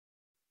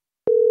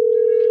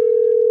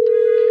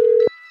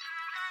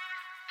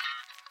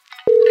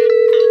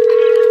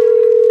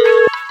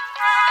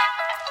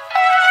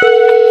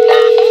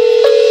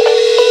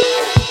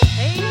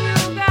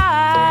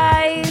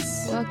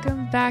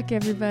back,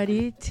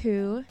 everybody,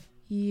 to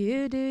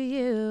You Do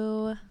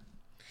You.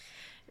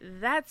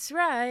 That's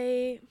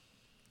right.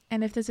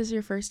 And if this is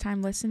your first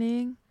time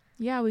listening,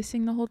 yeah, we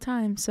sing the whole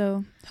time,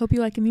 so hope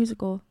you like a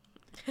musical.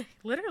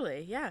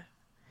 Literally, yeah.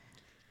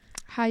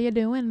 How you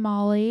doing,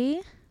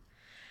 Molly?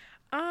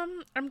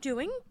 I'm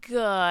doing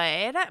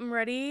good. I'm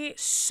ready,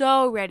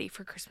 so ready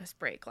for Christmas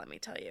break, let me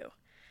tell you.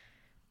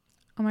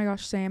 Oh my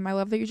gosh, same. I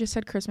love that you just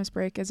said Christmas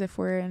break as if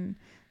we're in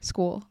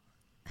school.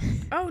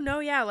 Oh, no,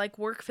 yeah, like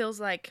work feels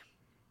like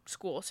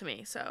school to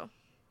me, so.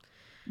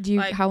 Do you?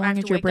 Like, how long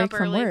is your break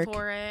from work?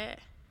 For it.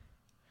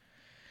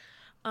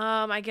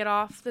 I get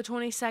off the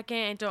 22nd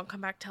and don't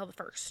come back till the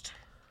 1st.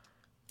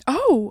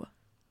 Oh,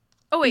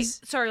 wait,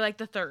 sorry, like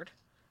the 3rd.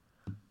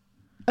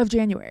 Of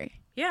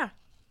January. Yeah.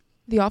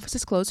 The office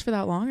is closed for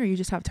that long, or you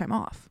just have time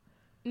off?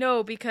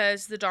 No,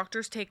 because the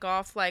doctors take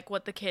off like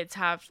what the kids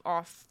have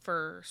off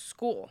for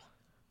school.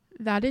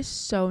 That is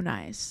so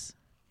nice.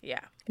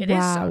 Yeah, it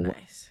is so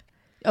nice.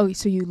 Oh,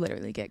 so you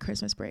literally get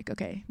Christmas break.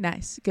 Okay,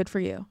 nice. Good for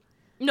you.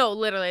 No,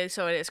 literally,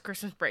 so it is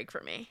Christmas break for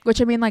me. Which,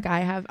 I mean, like,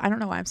 I don't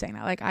know why I'm saying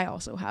that. Like, I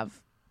also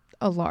have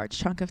a large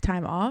chunk of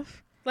time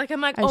off. Like,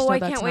 I'm like, I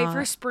can't wait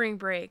for spring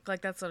break.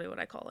 Like, that's literally what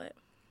I call it.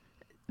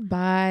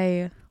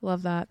 Bye.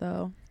 Love that,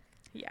 though.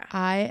 Yeah.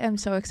 I am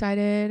so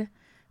excited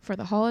for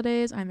the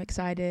holidays. I'm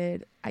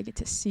excited. I get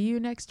to see you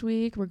next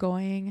week. We're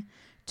going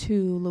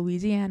to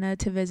Louisiana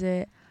to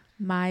visit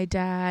my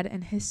dad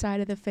and his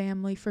side of the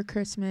family for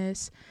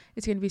Christmas.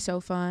 It's going to be so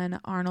fun.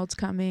 Arnold's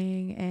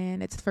coming,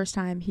 and it's the first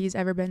time he's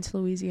ever been to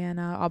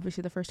Louisiana.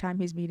 Obviously, the first time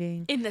he's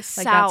meeting in the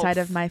South. That side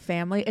of my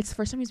family. It's the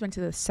first time he's been to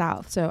the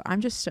South, so I'm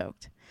just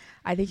stoked.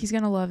 I think he's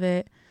going to love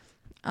it.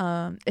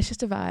 It's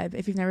just a vibe.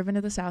 If you've never been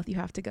to the South, you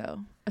have to go,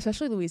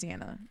 especially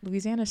Louisiana.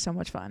 Louisiana is so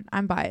much fun.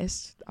 I'm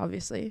biased,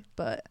 obviously,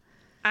 but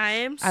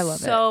I love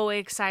so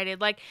excited.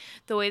 Like,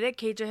 the way that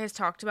KJ has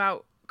talked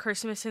about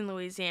Christmas in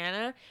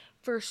Louisiana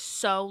for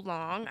so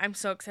long, I'm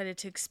so excited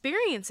to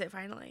experience it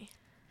finally.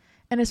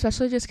 And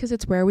especially just because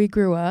it's where we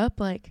grew up,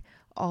 like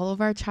all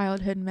of our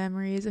childhood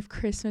memories of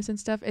Christmas and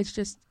stuff, it's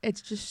just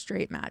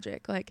straight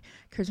magic, like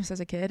Christmas as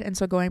a kid. And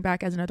so going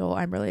back as an adult,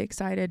 I'm really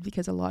excited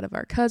because a lot of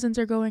our cousins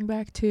are going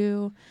back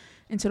too,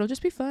 and so it'll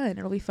just be fun.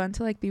 It'll be fun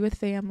to like be with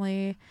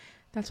family.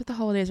 That's what the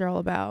holidays are all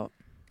about.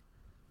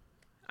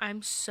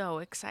 I'm so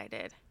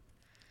excited.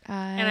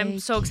 And I'm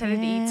so excited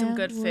to eat some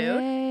good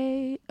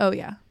food. Oh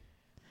yeah,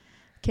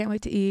 can't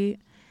wait to eat.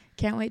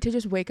 Can't wait to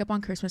just wake up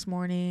on Christmas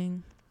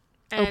morning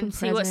and open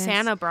see what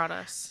Santa brought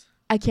us.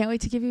 I can't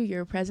wait to give you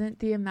your present.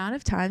 The amount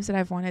of times that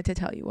I've wanted to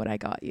tell you what I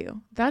got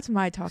you. That's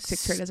my toxic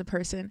trait as a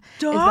person.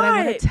 Stop. Is that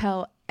I want to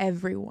tell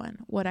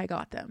everyone what I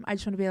got them. I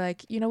just want to be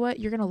like, you know what?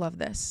 You're going to love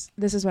this.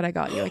 This is what I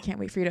got you. I can't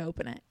wait for you to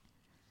open it.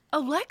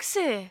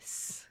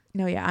 Alexis.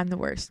 No, yeah, I'm the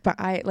worst. But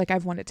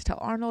I've wanted to tell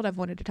Arnold. I've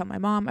wanted to tell my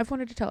mom. I've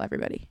wanted to tell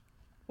everybody.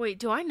 Wait,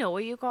 do I know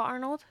what you got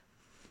Arnold?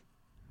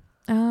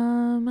 I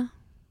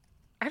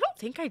don't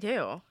think I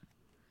do.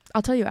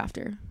 I'll tell you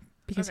after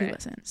because he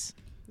listens.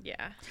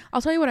 Yeah.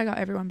 I'll tell you what I got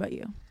everyone but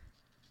you.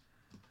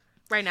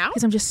 Right now?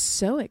 Because I'm just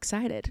so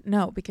excited.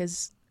 No,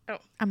 because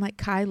I'm like,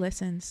 Kai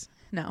listens.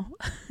 No.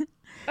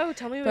 Oh,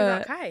 tell me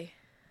about Kai.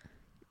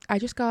 I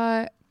just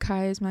got,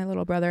 Kai is my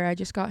little brother. I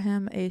just got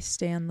him a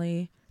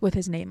Stanley with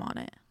his name on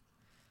it.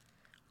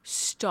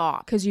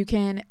 Stop. Because you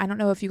can, I don't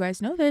know if you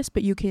guys know this,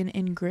 but you can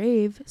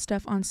engrave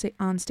stuff on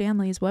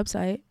Stanley's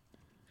website.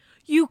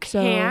 You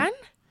can?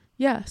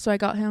 Yeah. So I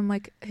got him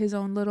like his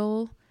own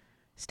little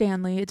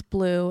Stanley. It's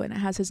blue and it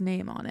has his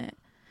name on it.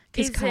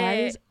 Because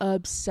Kai is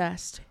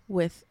obsessed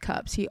with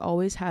cups. He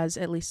always has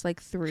at least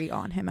like 3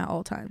 on him at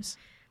all times.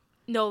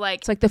 No, like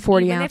it's like the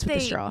 40 ounce with the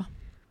straw.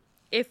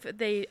 If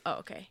they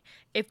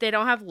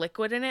don't have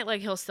liquid in it,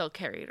 like he'll still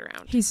carry it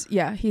around.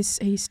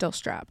 He's still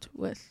strapped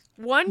with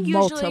one.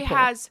 Usually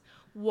has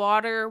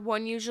water,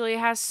 one usually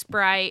has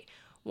Sprite,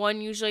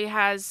 one usually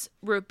has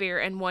root beer,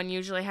 and one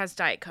usually has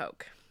Diet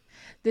Coke.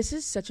 This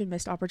is such a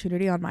missed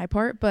opportunity on my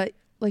part, but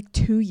like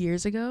 2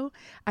 years ago,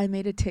 I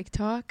made a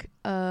TikTok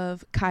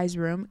of Kai's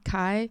room.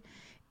 Kai,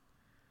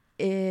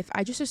 if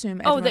I just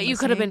assume everyone that you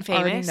could have been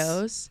famous, already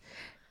knows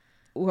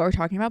what we're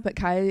talking about, but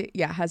Kai,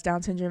 has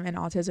Down syndrome and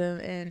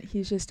autism, and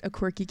he's just a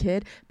quirky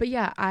kid. But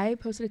yeah, I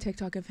posted a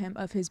TikTok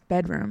of his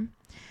bedroom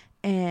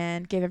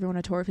and gave everyone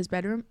a tour of his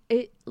bedroom.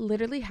 It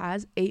literally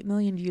has 8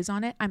 million views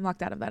on it. I'm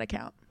locked out of that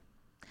account.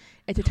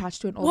 It's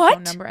attached to an old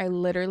phone number. I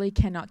literally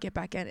cannot get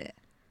back in it.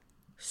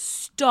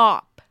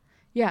 Stop.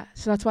 Yeah,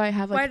 so that's why I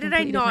have like a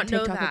completely different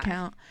TikTok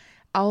account.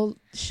 I'll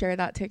share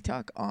that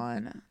TikTok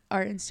on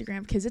our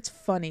Instagram because it's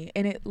funny,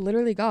 and it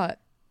literally got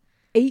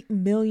 8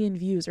 million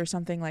views or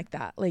something like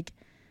that. Like,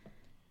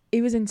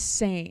 it was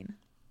insane.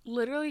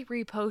 Literally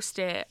repost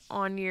it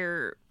on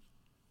your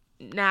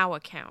Now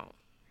account.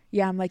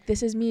 Yeah, I'm like,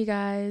 this is me,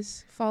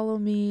 guys. Follow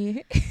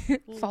me.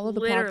 Follow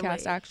the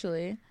podcast,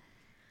 actually.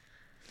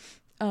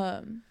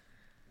 But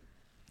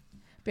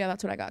yeah,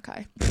 that's what I got,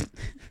 Kai.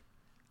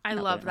 I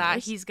love that.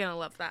 He's gonna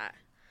love that.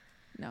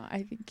 No,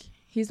 I think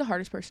he's the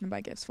hardest person to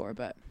buy gifts for,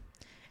 but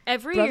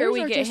every year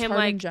we get him hard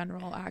like in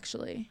general,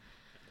 actually.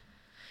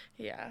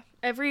 Yeah.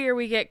 Every year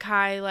we get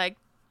Kai like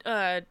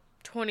a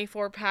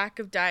 24-pack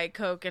of Diet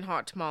Coke and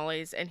hot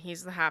tamales, and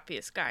he's the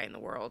happiest guy in the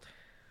world.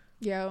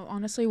 Yeah,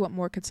 honestly, what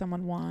more could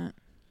someone want?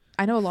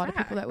 I know a lot of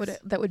people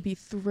that would be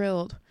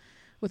thrilled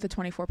with a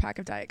 24-pack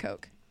of Diet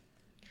Coke.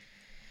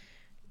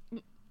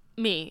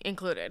 Me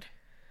included.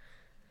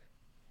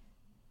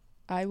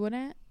 I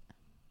wouldn't.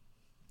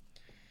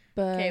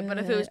 But okay, but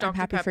if it was Dr. I'm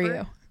happy Pepper? for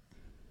you.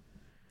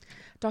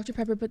 Dr.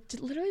 Pepper, but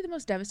literally the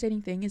most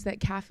devastating thing is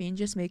that caffeine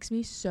just makes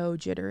me so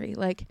jittery.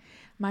 Like,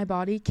 my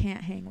body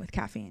can't hang with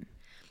caffeine.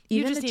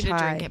 Even you just need to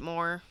drink it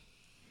more.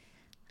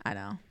 I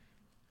know.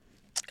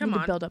 Come on.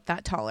 To build up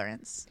that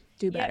tolerance.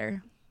 Do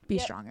better. Be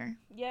stronger.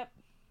 Yep.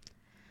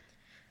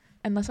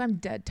 Unless I'm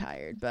dead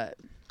tired, but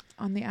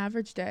on the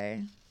average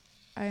day,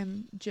 I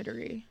am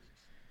jittery.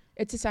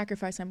 It's a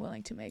sacrifice I'm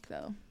willing to make,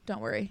 though.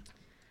 Don't worry.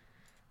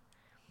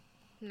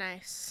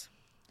 Nice.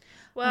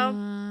 Well,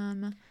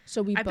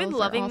 so I've been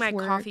loving my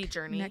coffee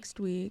journey next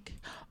week.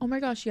 Oh my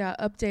gosh, yeah.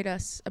 Update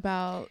us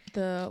about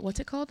what's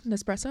it called?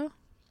 Nespresso?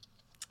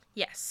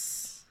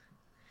 Yes.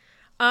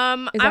 I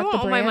want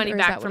all my money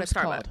back from Starbucks.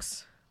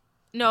 Called?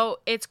 No,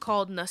 it's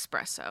called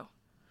Nespresso.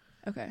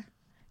 Okay.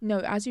 No,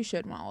 as you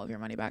should want all of your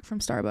money back from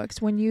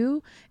Starbucks. When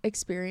you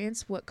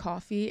experience what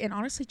coffee and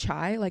honestly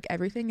chai, like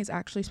everything is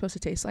actually supposed to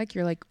taste like,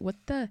 you're like, what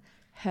the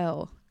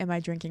hell am I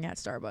drinking at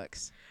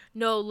Starbucks?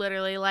 No,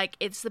 literally, like,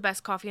 it's the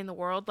best coffee in the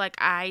world. Like,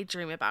 I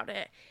dream about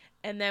it.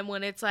 And then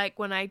when it's like,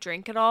 when I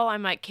drink it all,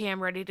 I'm like, okay,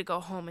 I'm ready to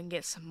go home and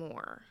get some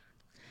more.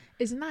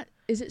 Is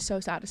it so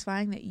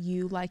satisfying that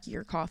you like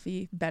your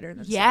coffee better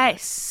than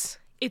Yes. Starbucks?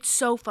 It's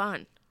so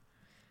fun.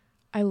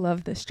 I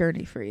love this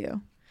journey for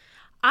you.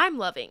 I'm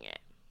loving it.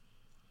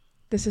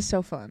 This is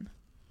so fun.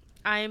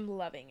 I'm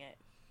loving it.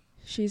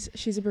 She's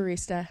a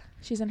barista.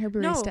 She's in her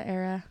barista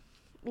era.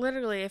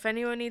 Literally, if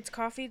anyone needs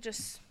coffee,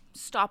 just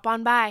stop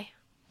on by.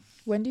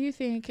 When do you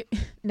think,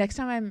 next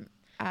time I'm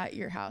at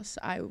your house,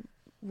 I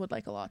would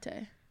like a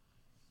latte?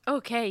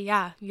 Okay,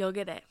 yeah, you'll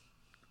get it.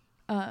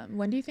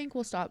 When do you think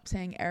we'll stop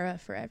saying era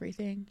for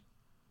everything?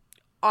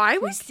 I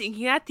was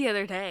thinking that the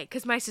other day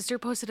because my sister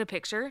posted a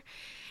picture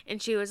and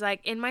she was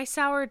like, in my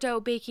sourdough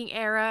baking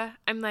era.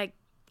 I'm like,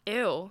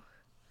 ew.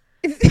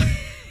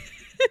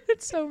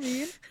 That's so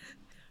mean.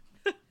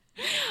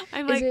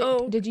 I'm like,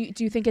 oh. Do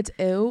you think it's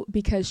ew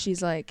because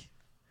she's like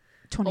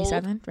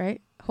 27,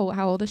 right?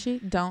 How old is she?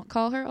 Don't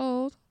call her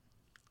old.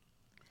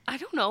 I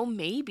don't know,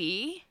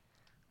 maybe.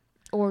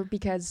 Or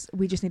because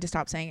we just need to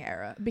stop saying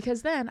era.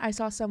 Because then I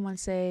saw someone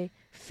say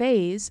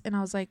phase and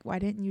I was like, why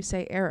didn't you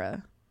say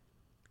era?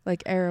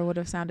 Like era would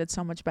have sounded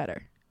so much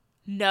better.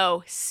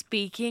 No,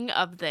 speaking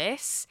of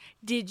this,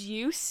 did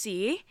you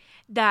see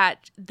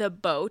that the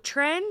bow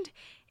trend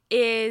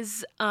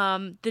is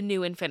the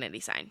new infinity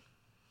sign?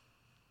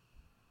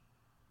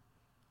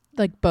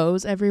 Like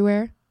bows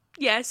everywhere?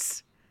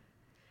 Yes.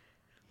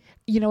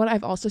 You know what?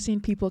 I've also seen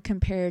people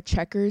compare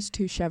checkers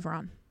to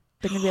chevron.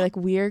 They're going to be like,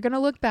 we're going to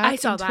look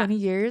back in 20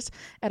 years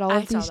at all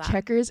of these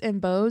checkers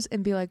and bows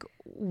and be like,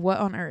 what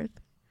on earth?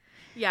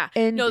 Yeah.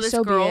 And no,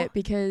 so be it,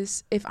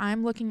 because if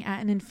I'm looking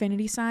at an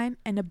infinity sign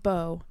and a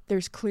bow,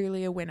 there's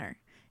clearly a winner.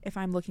 If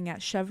I'm looking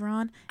at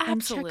chevron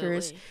and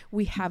checkers,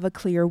 we have a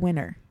clear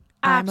winner.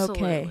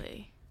 Absolutely. I'm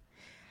okay.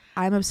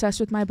 I'm obsessed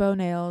with my bow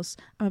nails.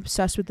 I'm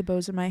obsessed with the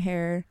bows in my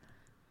hair.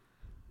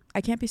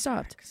 I can't be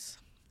stopped.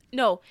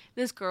 No,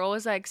 this girl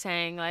was like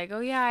saying like, oh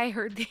yeah, I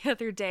heard the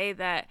other day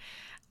that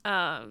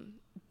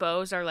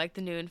bows are like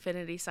the new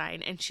infinity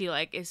sign, and she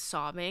like is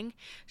sobbing.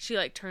 She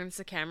like turns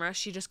the camera.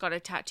 She just got a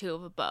tattoo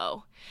of a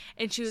bow,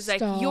 and she was like,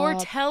 you're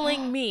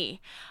telling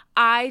me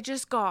I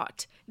just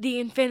got the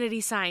infinity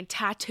sign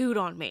tattooed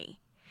on me?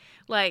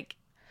 Like,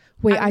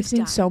 wait, I've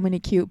seen so many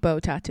cute bow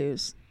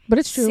tattoos, but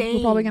it's true.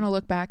 We're probably gonna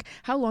look back.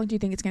 How long do you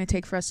think it's gonna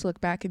take for us to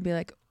look back and be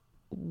like,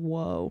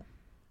 whoa,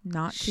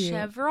 not cute?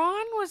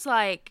 Chevron was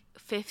like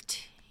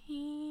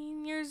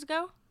 15 years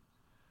ago.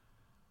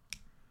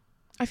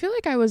 I feel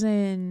like I was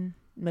in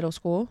middle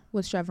school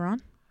with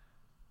chevron.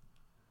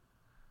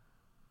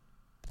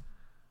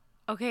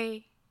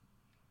 Okay.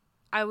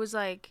 I was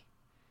like...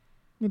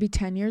 maybe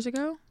 10 years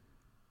ago?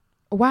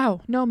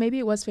 Wow. No, maybe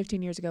it was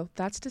 15 years ago.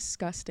 That's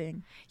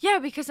disgusting. Yeah,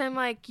 because I'm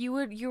like, you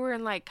were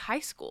in like high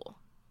school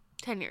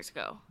 10 years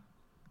ago.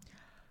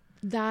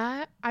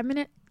 That, I'm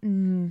gonna...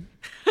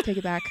 take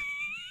it back.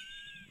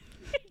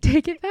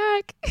 Take it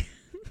back.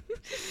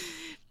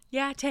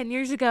 Yeah, 10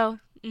 years ago.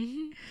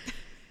 Mm-hmm.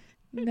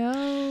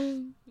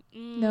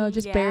 No,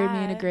 just bury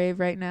me in a grave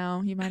right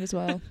now. You might as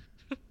well.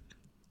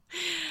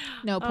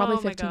 No, probably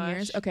 15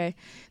 years. Okay.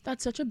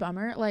 That's such a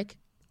bummer. Like,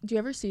 do you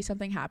ever see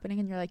something happening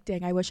and you're like,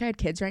 dang, I wish I had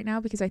kids right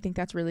now because I think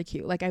that's really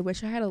cute. Like, I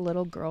wish I had a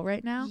little girl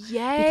right now.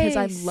 Yes. Because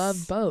I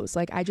love bows.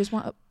 Like, I just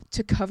want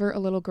to cover a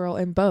little girl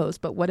in bows.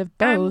 But what if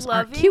bows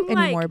aren't cute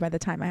anymore by the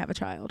time I have a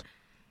child?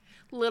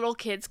 Little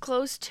kids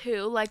clothes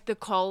too, like the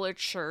collared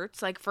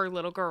shirts, like for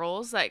little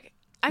girls. Like,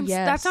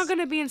 that's not going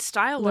to be in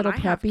style little when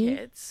I have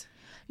kids.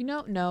 You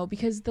know, no,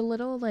 because the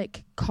little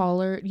like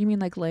collar, you mean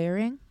like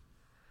layering?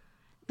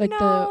 Like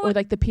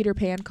the Peter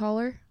Pan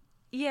collar?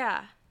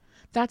 Yeah.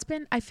 That's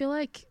been, I feel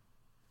like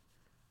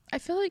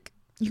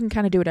you can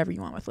kind of do whatever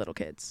you want with little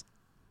kids.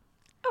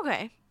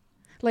 Okay.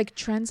 Like,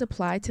 trends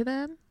apply to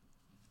them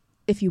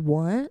if you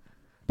want,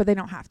 but they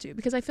don't have to,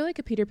 because I feel like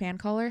a Peter Pan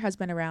collar has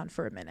been around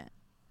for a minute.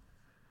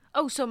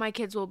 Oh, so my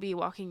kids will be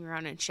walking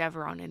around in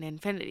chevron and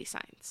infinity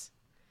signs.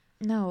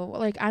 No,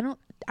 like, I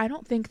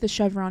don't think the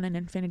chevron and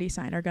infinity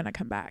sign are gonna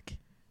come back.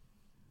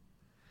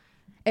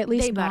 At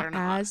least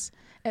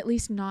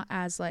not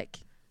as like,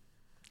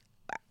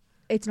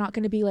 it's not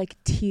gonna be like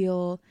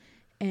teal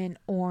and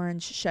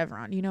orange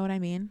chevron. You know what I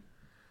mean?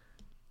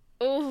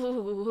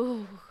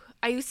 Oh,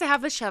 I used to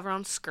have a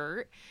chevron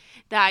skirt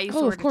that I used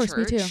to wear to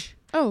church. Me too.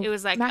 Oh, it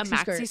was like a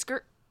maxi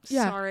skirt.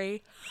 Yeah.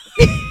 Sorry.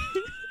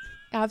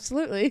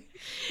 Absolutely.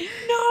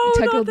 No,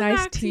 tuck not a the nice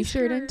maxi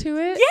t-shirt skirt. into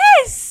it.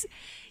 Yes.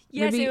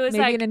 Yes, maybe, it was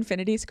maybe like an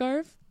infinity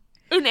scarf.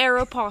 An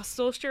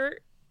Aeropostale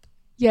shirt.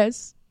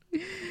 Yes.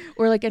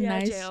 Or like a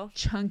nice jail.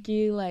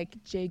 chunky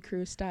like J.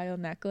 Crew style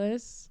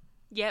necklace.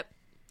 Yep.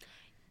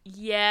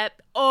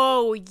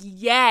 Oh,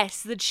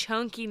 yes, the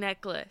chunky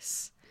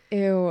necklace.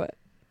 Ew.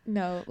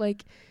 No,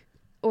 like,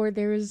 or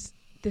there was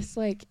this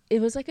like,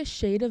 it was like a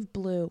shade of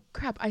blue.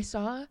 Crap, I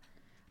saw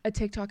a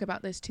TikTok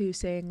about this too,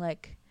 saying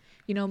like,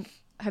 you know,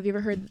 have you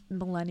ever heard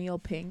millennial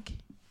pink?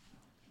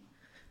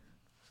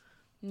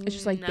 It's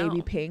just like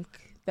baby pink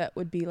that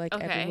would be like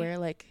everywhere,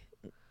 like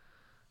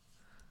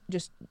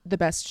just the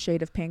best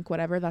shade of pink,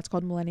 whatever. That's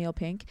called millennial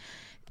pink.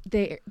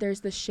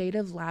 There's the shade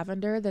of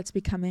lavender that's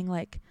becoming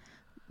like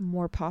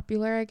more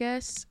popular, I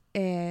guess.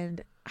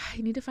 And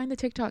I need to find the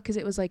TikTok because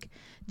it was like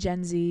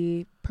Gen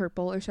Z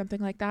purple or something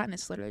like that, and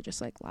it's literally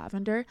just like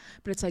lavender,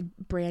 but it's like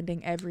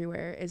branding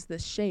everywhere is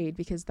this shade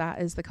because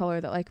that is the color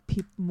that like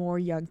more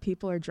young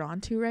people are drawn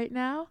to right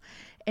now.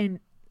 And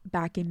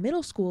back in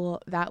middle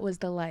school, that was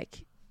the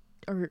like,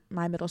 or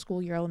my middle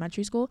school, your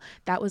elementary school,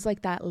 that was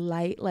like that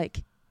light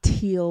like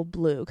teal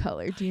blue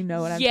color. Do you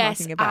know what I'm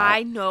talking about? Yes,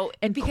 I know.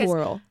 And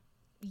coral.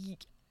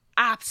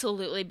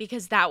 Absolutely,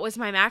 because that was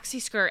my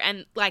maxi skirt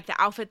and like the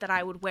outfit that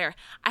I would wear.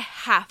 I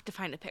have to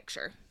find a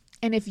picture.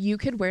 And if you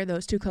could wear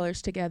those two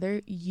colors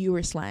together, you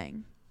were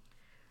slaying.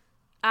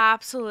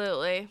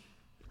 Absolutely.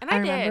 And I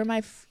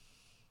remember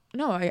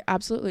no, I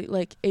absolutely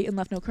like ate and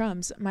left no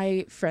crumbs.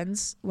 My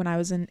friends, when I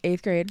was in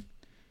 8th grade,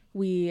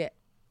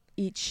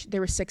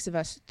 there were 6 of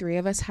us. 3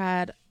 of us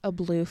had a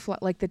blue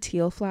like the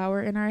teal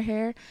flower in our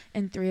hair,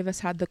 and 3 of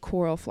us had the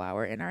coral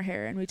flower in our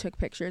hair, and we took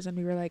pictures and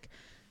we were like,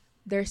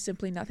 there's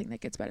simply nothing that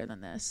gets better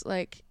than this.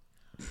 Like,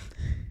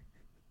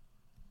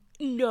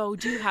 no,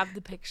 do you have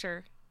the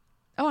picture?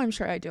 Oh, I'm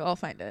sure I do. I'll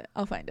find it.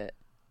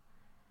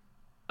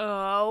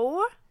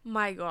 Oh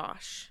my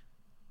gosh.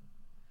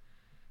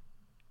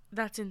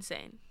 That's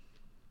insane.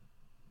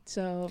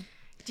 So,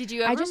 did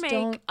you ever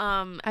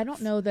I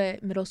don't know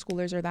that middle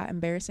schoolers are that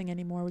embarrassing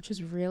anymore, which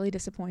is really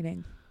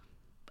disappointing.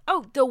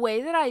 Oh, the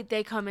way that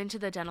they come into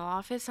the dental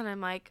office and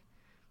I'm like,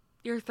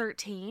 you're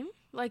 13?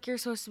 Like, you're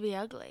supposed to be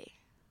ugly.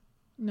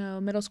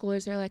 No, middle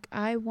schoolers, they're like,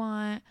 I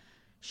want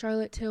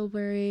Charlotte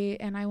Tilbury,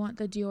 and I want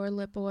the Dior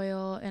lip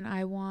oil, and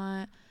I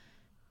want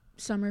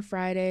Summer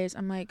Fridays.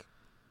 I'm like,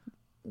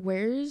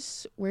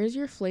 where's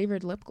your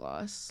flavored lip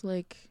gloss?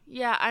 Like,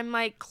 yeah, I'm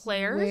like,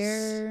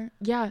 Claire's?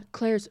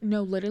 Claire's.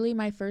 No, literally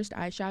my first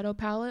eyeshadow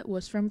palette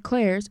was from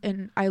Claire's,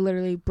 and I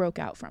literally broke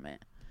out from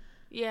it.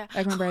 Yeah. I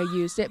remember I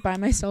used it by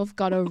myself,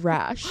 got a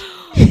rash.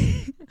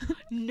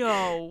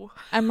 No.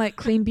 I'm like,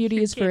 clean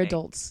beauty is for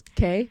adults.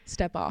 Okay?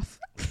 Step off.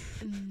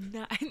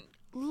 No,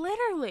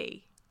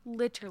 literally.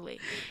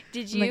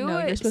 Did you? I'm like,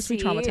 no, you're supposed to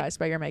be traumatized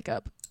by your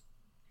makeup.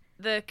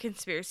 The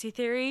conspiracy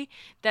theory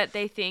that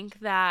they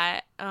think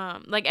that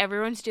like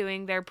everyone's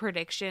doing their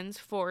predictions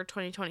for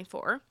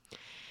 2024.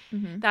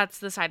 Mm-hmm. That's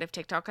the side of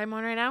TikTok I'm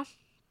on right now.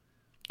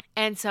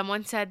 And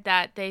someone said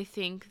that they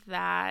think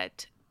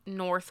that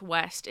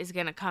Northwest is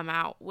going to come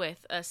out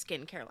with a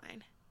skincare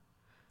line.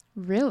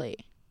 Really?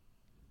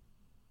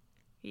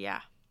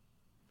 Yeah.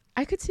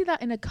 I could see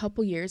that in a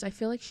couple years. I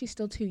feel like she's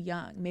still too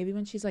young. Maybe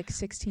when she's like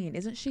 16.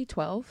 Isn't she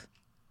 12?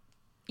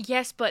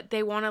 Yes, but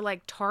they want to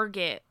like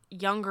target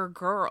younger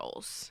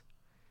girls.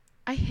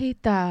 I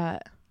hate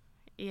that.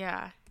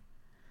 Yeah.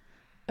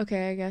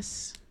 Okay, I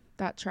guess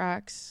that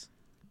tracks.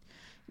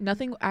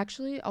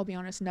 Actually, I'll be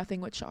honest, nothing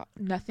would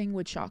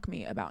shock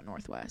me about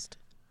Northwest.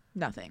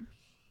 Nothing.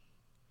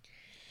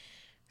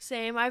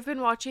 Same. I've been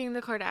watching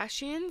the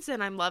Kardashians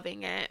and I'm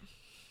loving it.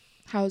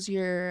 How's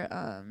your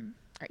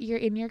you're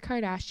in your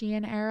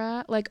Kardashian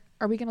era? Like,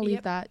 are we going to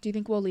leave that? Do you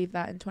think we'll leave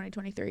that in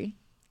 2023?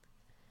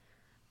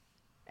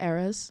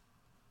 Eras?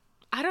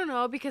 I don't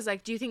know, because,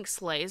 like, do you think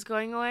Slay is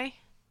going away?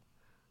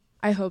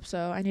 I hope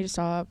so. I need to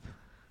stop.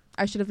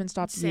 I should have been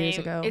stopped years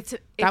ago.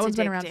 That one's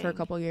been around for a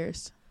couple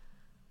years.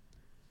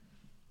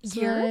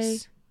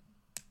 Years?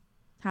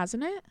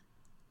 Hasn't it?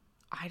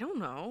 I don't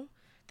know.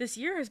 This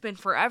year has been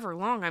forever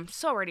long. I'm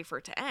so ready for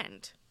it to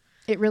end.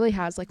 It really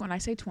has. Like, when I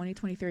say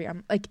 2023,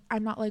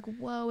 I'm not like,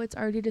 whoa, it's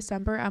already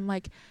December. I'm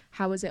like,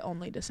 how is it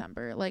only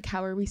December? Like,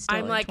 how are we still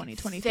in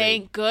 2023?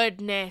 Thank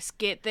goodness.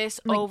 Get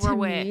this over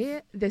with. Me,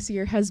 this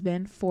year has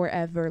been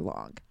forever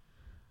long.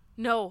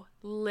 No,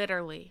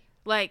 literally.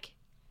 Like,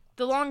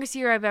 the longest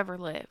year I've ever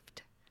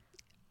lived.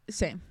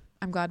 Same.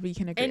 I'm glad we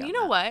can agree And on you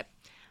know that. what?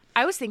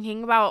 I was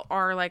thinking about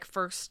our like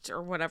first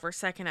or whatever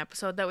second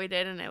episode that we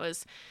did, and it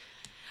was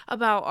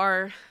about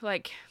our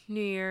like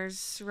New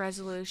Year's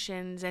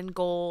resolutions and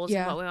goals and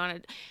Yeah. what we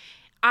wanted.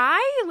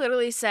 I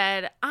literally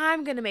said,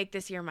 I'm going to make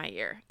this year my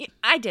year.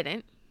 I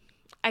didn't.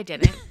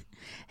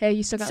 Hey,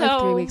 you still got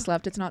like 3 weeks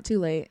left. It's not too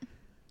late.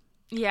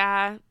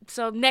 Yeah.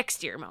 So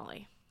next year,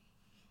 Molly.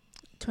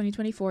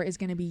 2024 is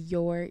going to be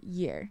your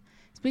year.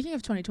 Speaking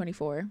of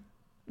 2024,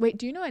 wait,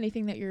 do you know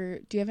anything do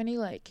you have any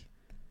like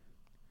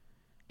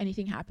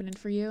anything happening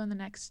for you in the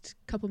next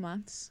couple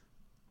months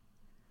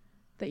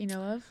that you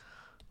know of?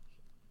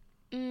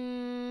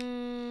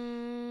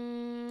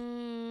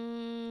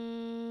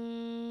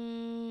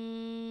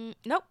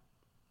 Nope.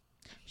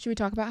 Should we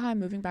talk about how I'm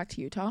moving back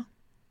to Utah?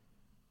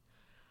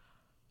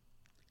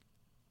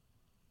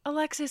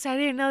 Alexis, I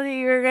didn't know that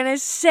you were going to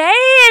say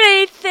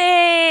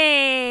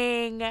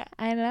anything.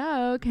 I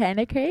know, kind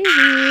of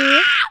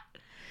crazy.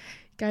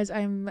 Guys,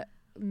 I'm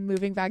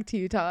moving back to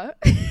Utah.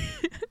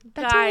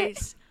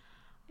 Guys,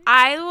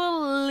 I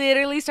will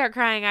literally start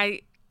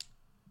crying.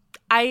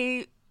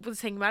 I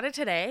was thinking about it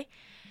today,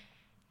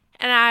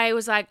 and I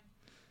was like,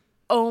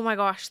 oh my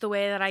gosh, the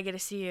way that I get to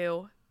see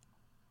you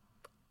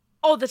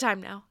all the time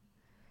now.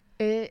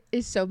 It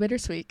is so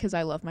bittersweet because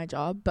I love my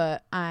job,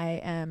 but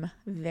I am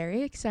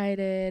very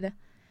excited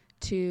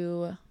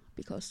to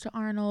be close to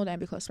Arnold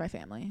and be close to my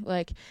family.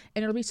 Like,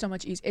 and it'll be so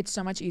much easier. It's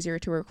so much easier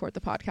to record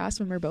the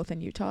podcast when we're both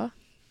in Utah.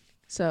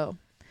 So,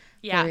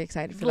 yeah, very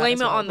excited for blame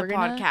that. it on the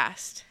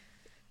podcast.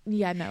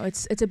 Yeah, no,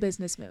 it's a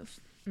business move.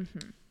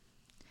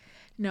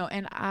 No,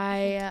 and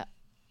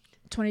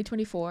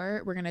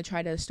 2024, we're gonna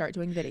try to start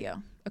doing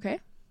video. Okay.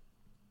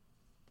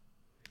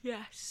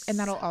 Yes. And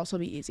that'll also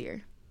be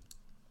easier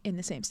in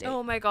the same state.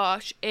 Oh my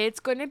gosh, it's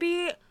gonna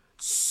be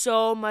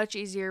so much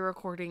easier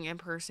recording in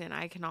person.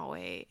 I cannot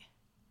wait.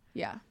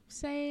 Yeah,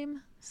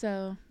 same.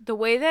 So the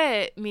way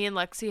that me and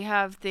Lexi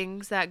have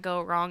things that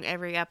go wrong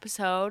every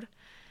episode,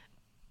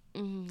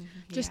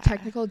 just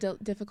technical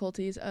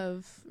difficulties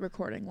of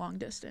recording long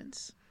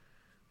distance.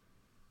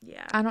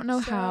 Yeah, I don't know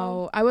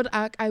how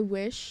I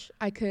wish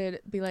I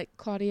could be like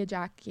Claudia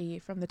Jackie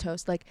from The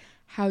Toast. Like,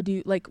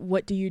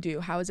 what do you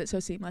do? How is it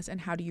so seamless?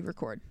 And how do you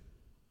record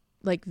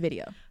like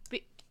video?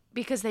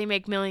 Because they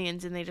make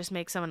millions and they just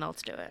make someone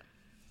else do it.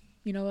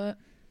 You know what?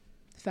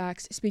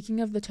 Facts.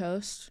 Speaking of The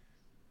Toast.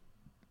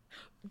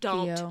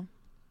 Don't.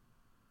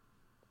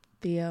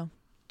 Theo.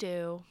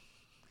 Do.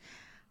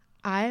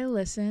 I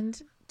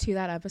listened to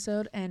that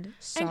episode and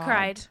sobbed. And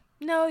cried.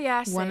 No,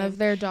 yeah, same. One of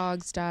their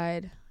dogs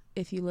died.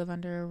 If you live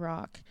under a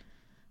rock.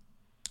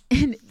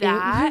 And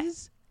that it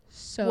was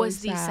so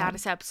sad. The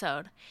saddest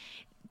episode.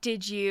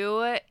 Did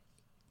you...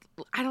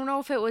 I don't know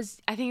if it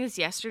was... I think it was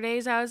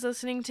yesterday's I was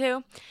listening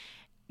to.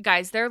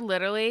 Guys, they're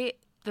literally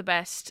the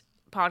best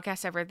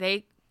podcast ever.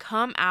 They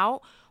come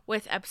out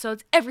with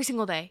episodes every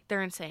single day.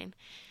 They're insane.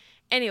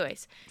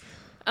 Anyways,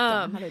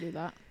 how do I do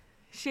that?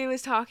 She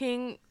was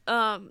talking.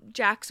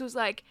 Jax was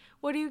like,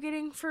 "What are you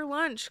getting for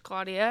lunch,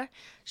 Claudia?"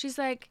 She's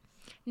like,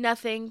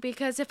 "Nothing,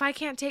 because if I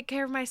can't take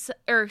care of myself,"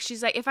 or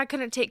she's like, "If I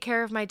couldn't take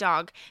care of my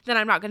dog, then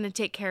I'm not going to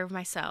take care of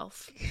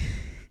myself."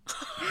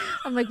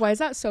 I'm like, why is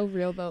that so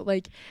real though?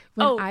 Like,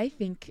 when I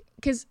think,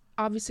 because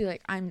obviously,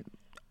 like, I'm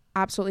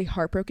absolutely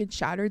heartbroken,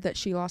 shattered that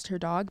she lost her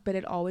dog, but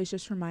it always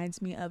just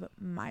reminds me of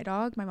my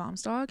dog, my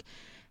mom's dog.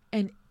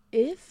 And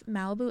if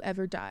Malibu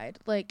ever died,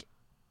 like,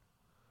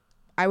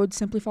 I would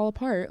simply fall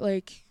apart.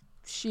 Like,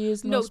 she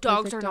is the most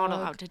dogs are dog. not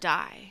allowed to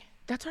die.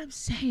 That's what I'm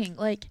saying.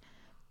 Like,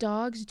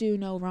 dogs do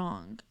no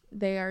wrong.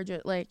 They are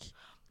just like,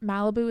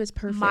 Malibu is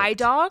perfect. My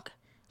dog,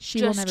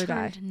 she will never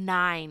die.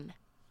 9.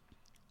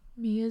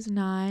 Mia's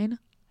 9.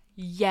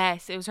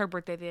 Yes, it was her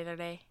birthday the other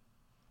day.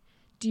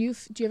 Do you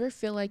ever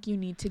feel like you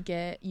and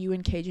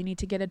KJ need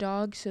to get a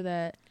dog so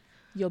that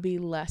you'll be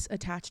less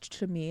attached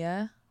to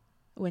Mia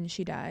when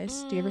she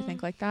dies? Do you ever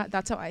think like that?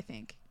 That's how I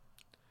think.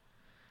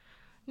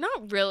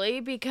 Not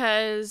really,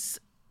 because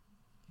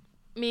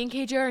me and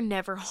KJ are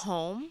never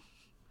home,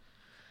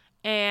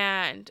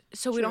 and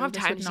so we don't have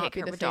time to take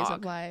care of a dog. Phase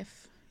of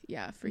life.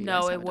 Yeah, for you.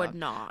 No, it would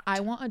not. I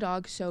want a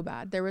dog so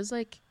bad. There was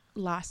like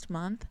last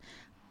month,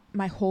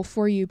 my whole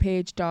For You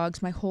page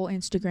dogs, my whole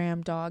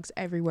Instagram dogs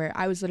everywhere.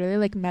 I was literally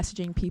like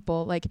messaging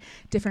people, like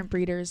different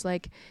breeders,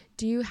 like,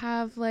 do you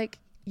have like,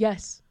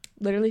 yes,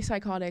 literally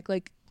psychotic.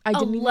 Like, I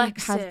didn't even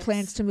have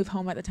plans to move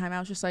home at the time. I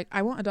was just like,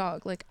 I want a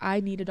dog. Like, I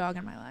need a dog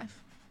in my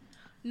life.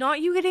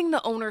 Not you getting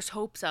the owner's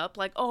hopes up,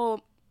 like,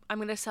 oh, I'm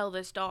going to sell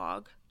this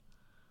dog.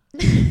 I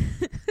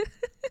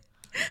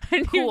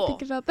didn't even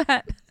think about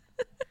that.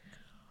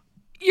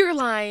 You're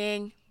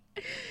lying.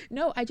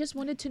 No, I just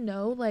wanted to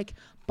know, like,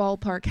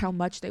 ballpark how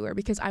much they were,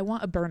 because I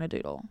want a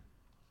Bernedoodle.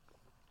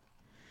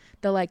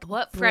 The, like,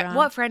 what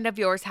friend of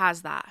yours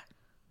has that?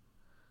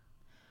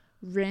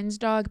 Rin's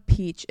dog,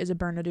 Peach, is a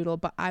Bernedoodle,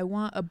 but I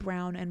want a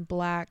brown and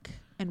black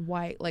and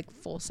white, like,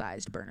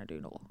 full-sized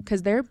Bernedoodle,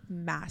 because they're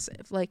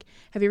massive. Like,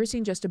 have you ever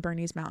seen Just a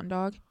Bernese Mountain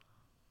Dog?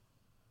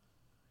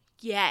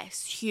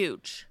 Yes,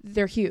 huge.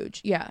 They're huge,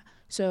 yeah.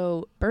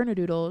 So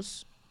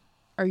Bernedoodles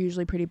are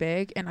usually pretty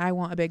big, and I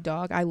want a big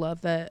dog. I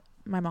love that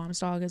my mom's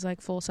dog is like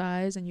full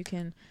size and you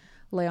can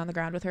lay on the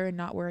ground with her and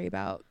not worry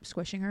about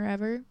squishing her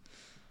ever.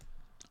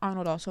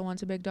 Arnold also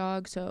wants a big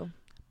dog, so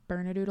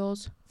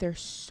Bernedoodles, they're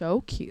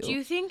so cute. Do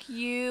you think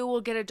you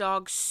will get a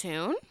dog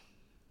soon?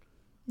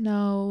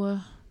 No,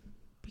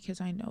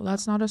 because I know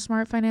that's not a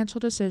smart financial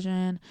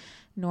decision,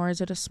 nor is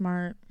it a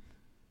smart,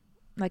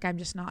 like, I'm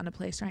just not in a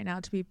place right now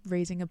to be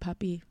raising a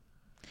puppy,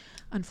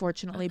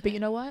 unfortunately. Okay. But you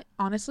know what?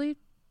 Honestly,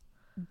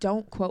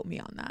 don't quote me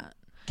on that.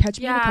 Catch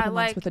me in a couple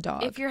months with a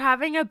dog. If you're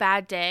having a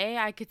bad day,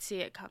 I could see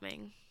it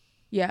coming.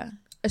 Yeah.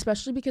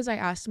 Especially because I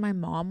asked my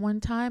mom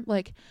one time,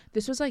 like,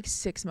 this was like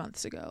 6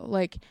 months ago.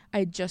 Like,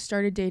 I just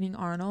started dating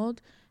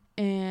Arnold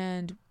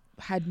and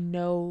had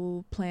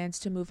no plans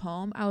to move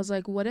home. I was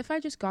like, what if I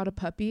just got a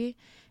puppy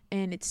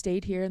and it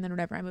stayed here, and then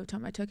whenever I moved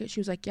home, I took it? She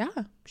was like, yeah,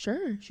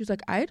 sure. She was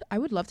like, I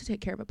would love to take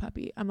care of a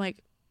puppy. I'm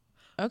like,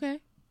 okay.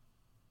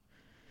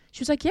 She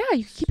was like, yeah,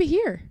 you can keep it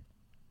here.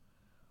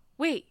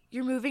 Wait,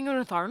 you're moving in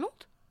with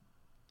Arnold?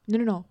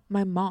 No.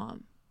 My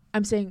mom.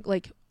 I'm saying,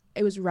 like,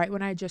 it was right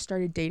when I just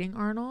started dating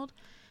Arnold,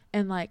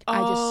 and like I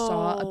just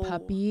saw a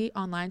puppy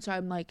online, so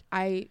I'm like,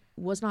 I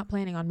was not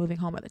planning on moving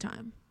home at the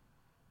time.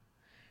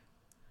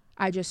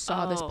 I just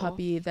saw this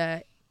puppy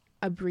that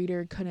a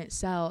breeder couldn't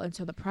sell, and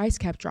so the price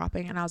kept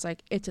dropping, and I was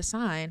like, it's a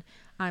sign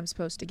I'm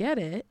supposed to get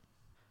it.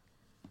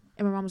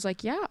 And my mom was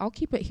like, yeah, I'll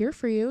keep it here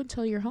for you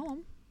until you're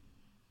home.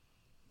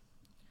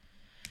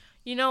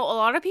 You know, a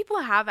lot of people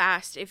have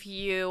asked if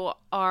you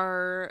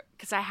are,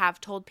 because I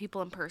have told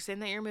people in person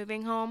that you're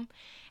moving home,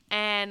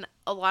 and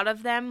a lot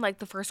of them, like,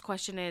 the first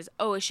question is,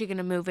 oh, is she going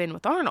to move in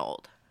with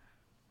Arnold?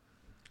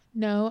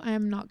 No, I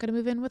am not going to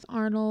move in with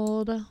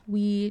Arnold.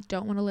 We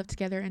don't want to live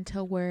together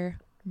until we're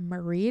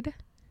married.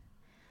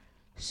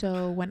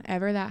 So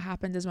whenever that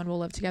happens is when we'll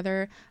live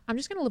together. I'm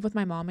just going to live with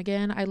my mom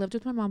again. I lived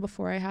with my mom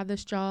before I had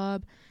this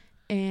job,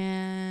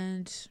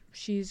 and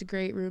she's a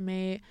great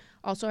roommate.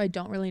 Also, I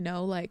don't really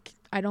know, like,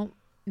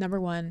 number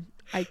one,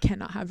 I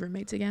cannot have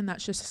roommates again.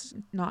 That's just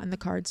not in the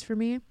cards for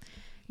me.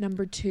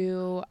 Number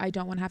two, I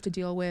don't want to have to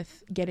deal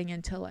with getting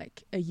into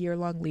like a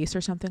year-long lease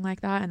or something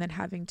like that and then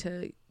having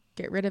to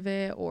get rid of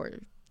it or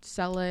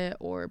sell it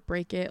or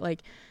break it.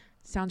 Like,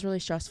 sounds really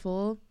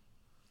stressful.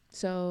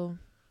 So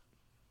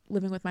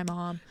living with my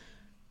mom.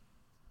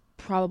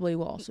 Probably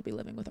will also be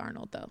living with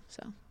Arnold though.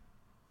 So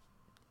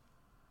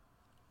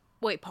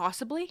Wait,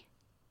 possibly?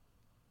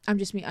 I'm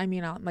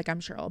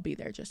sure I'll be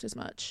there just as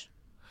much.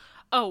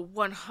 Oh,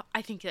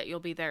 I think that you'll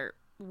be there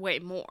way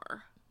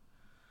more.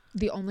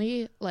 The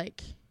only,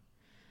 like,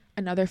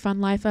 another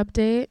fun life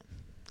update,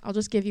 I'll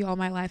just give you all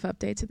my life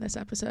updates in this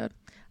episode.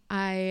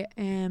 I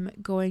am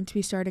going to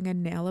be starting a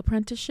nail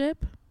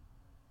apprenticeship.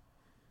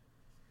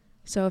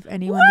 So if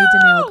anyone needs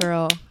a nail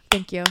girl,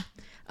 thank you.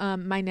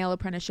 My nail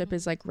apprenticeship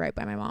is like right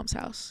by my mom's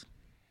house.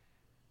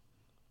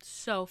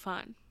 So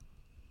fun.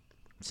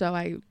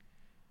 So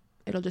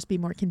it'll just be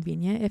more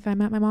convenient if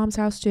I'm at my mom's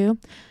house too.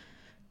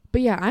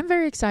 But yeah, I'm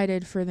very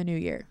excited for the new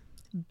year.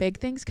 Big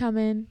things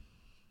coming.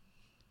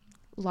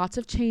 Lots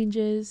of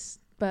changes,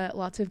 but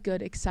lots of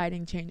good,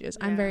 exciting changes.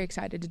 Yeah. I'm very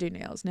excited to do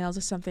nails. Nails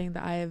is something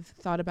that I've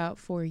thought about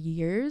for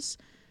years.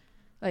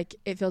 Like,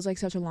 it feels like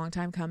such a long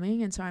time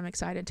coming, and so I'm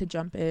excited to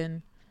jump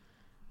in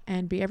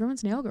and be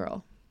everyone's nail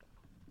girl.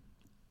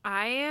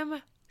 I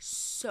am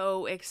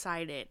so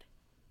excited.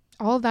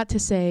 All of that to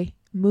say,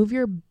 move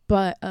your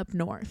butt up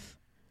north.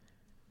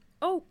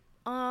 Oh,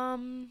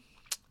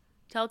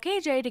 tell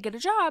KJ to get a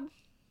job.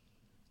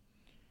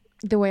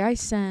 The way I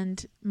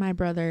send my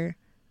brother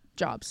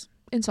jobs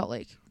in Salt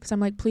Lake, because I'm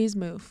like, please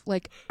move.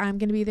 Like, I'm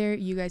going to be there.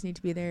 You guys need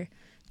to be there.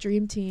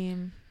 Dream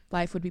team.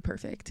 Life would be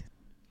perfect.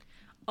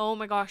 Oh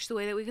my gosh, the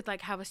way that we could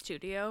like have a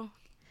studio.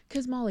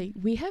 Because Molly,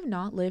 we have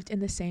not lived in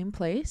the same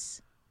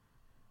place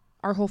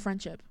our whole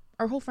friendship.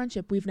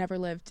 We've never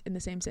lived in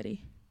the same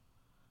city.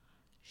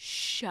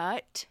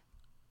 Shut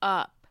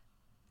up.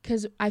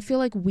 Because I feel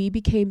like we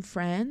became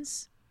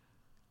friends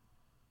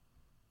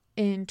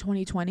in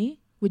 2020.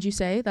 Would you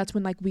say that's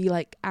when like we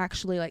like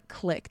actually like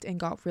clicked and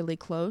got really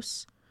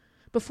close?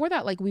 Before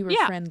that, like, we were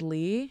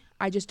friendly.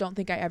 I just don't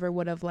think I ever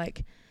would have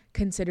like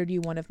considered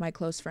you one of my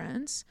close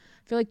friends.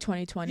 I feel like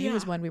 2020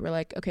 was when we were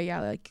like, okay,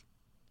 yeah, like,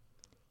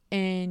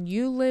 and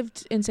you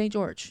lived in St.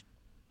 George.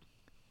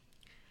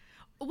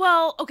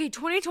 Well, okay,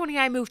 2020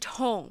 I moved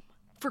home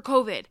for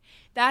COVID.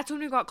 That's when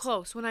we got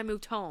close, when I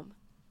moved home.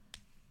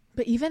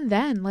 But even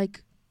then,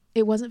 like,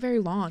 it wasn't very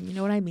long. You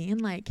know what I mean?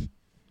 Like,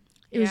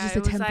 it was just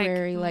a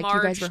temporary, like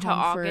you guys were home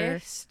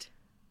August.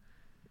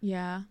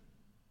 Yeah.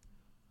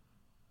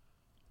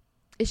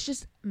 It's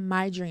just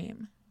my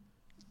dream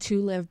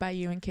to live by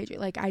you and KJ.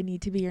 Like, I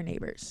need to be your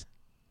neighbors.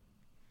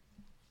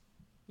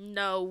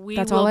 No, we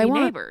will be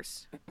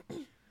neighbors.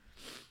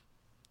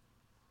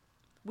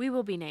 We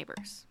will be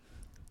neighbors.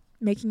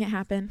 Making it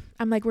happen.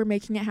 I'm like, we're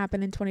making it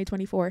happen in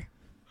 2024.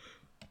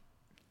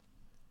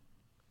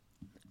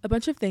 A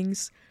bunch of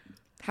things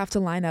have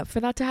to line up for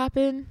that to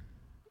happen.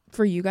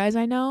 For you guys,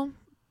 I know.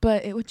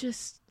 But it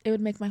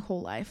would make my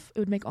whole life. It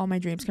would make all my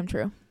dreams come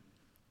true.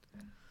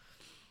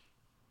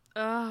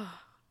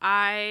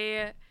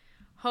 I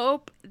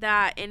hope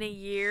that in a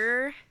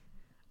year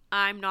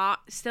I'm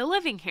not still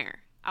living here.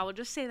 I will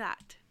just say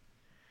that.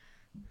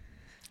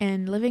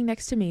 And living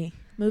next to me.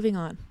 Moving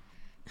on.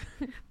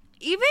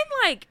 Even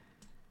like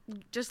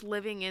just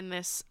living in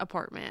this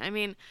apartment. I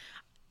mean,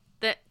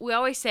 that we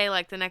always say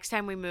like the next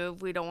time we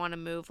move, we don't want to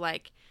move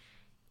like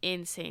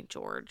in St.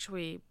 George.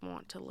 We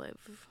want to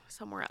live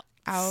somewhere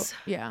else. Out.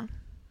 Yeah.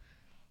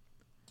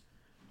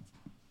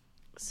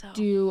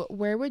 So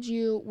where would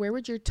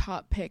your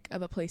top pick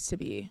of a place to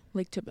be,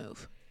 like, to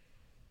move?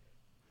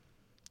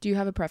 Do you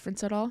have a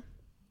preference at all?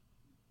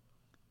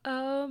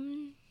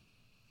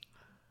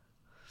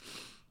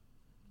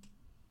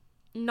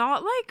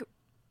 Not like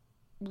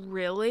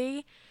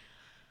really.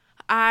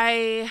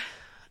 I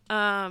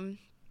I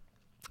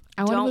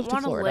want to don't move to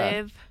want to Florida.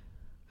 live.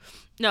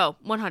 No,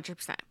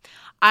 100%.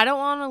 I don't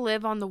want to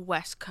live on the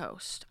West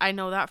Coast. I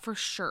know that for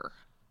sure.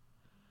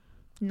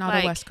 Not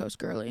like, a West Coast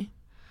girly.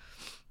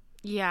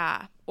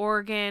 Yeah,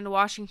 Oregon,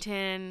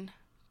 Washington,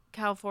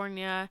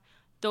 California.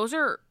 Those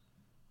are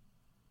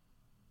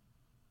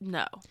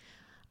no.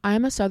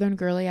 I'm a Southern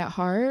girly at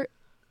heart.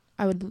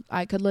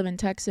 I could live in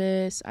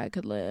Texas. I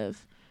could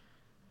live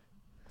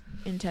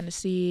in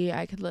Tennessee.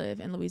 I could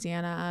live in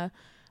Louisiana.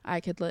 I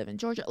could live in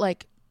Georgia.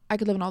 Like, I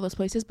could live in all those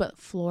places, but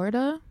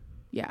Florida,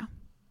 yeah.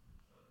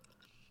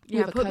 We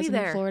Yeah, have a put me cousin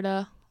in there.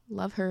 Florida.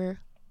 Love her.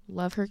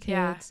 Love her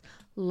Yeah. kids.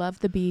 Love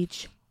the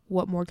beach.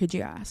 What more could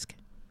you ask?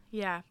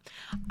 Yeah.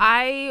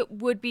 I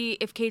would be,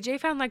 if KJ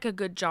found like a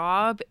good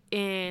job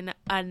in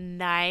a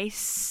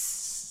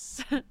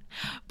nice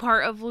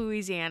part of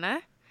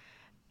Louisiana,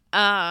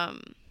 I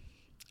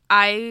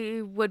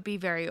would be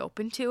very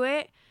open to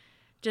it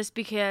just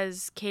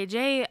because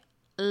KJ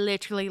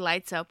literally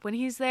lights up when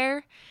he's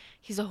there.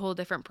 He's a whole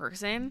different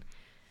person.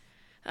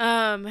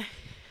 And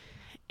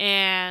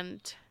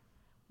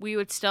we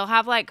would still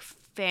have like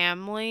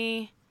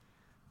family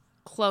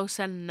close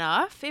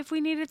enough if we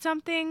needed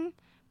something.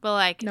 But,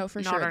 like, No,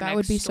 for not sure. our That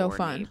would be so next-door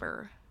fun.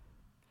 neighbor.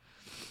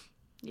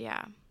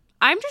 Yeah.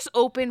 I'm just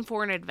open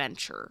for an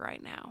adventure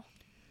right now.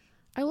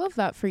 I love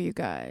that for you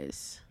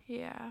guys.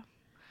 Yeah.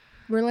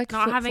 We're like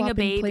Not having a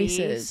flip-flopping baby,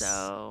 places.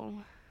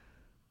 so...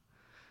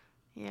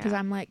 Yeah. Because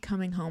I'm like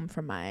coming home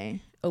from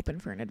my open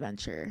for an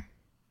adventure.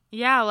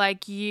 Yeah,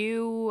 like,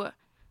 you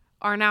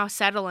are now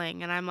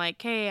settling, and I'm like,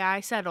 hey,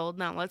 I settled,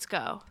 now let's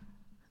go.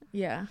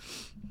 Yeah.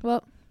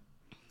 Well,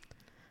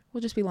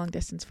 we'll just be long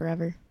distance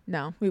forever.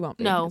 No, we won't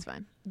be. No. It's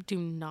fine. Do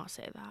not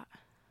say that.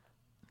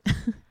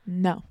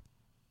 No.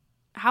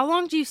 How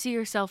long do you see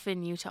yourself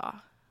in Utah?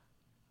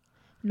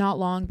 Not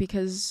long,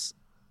 because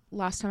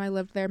last time I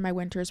lived there, my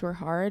winters were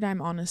hard.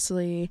 I'm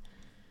honestly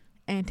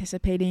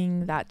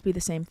anticipating that to be the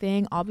same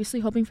thing. Obviously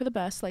hoping for the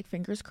best, like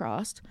fingers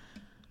crossed.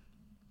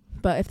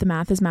 But if the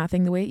math is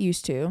mathing the way it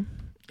used to,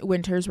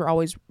 winters were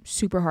always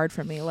super hard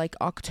for me. Like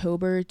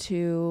October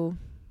to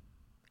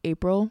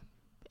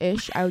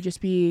April-ish, I would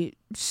just be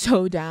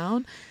so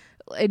down.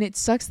 And it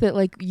sucks that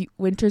like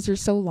winters are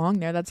so long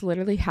there. That's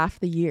literally half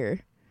the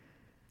year.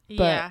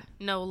 Yeah,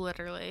 no,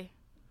 literally.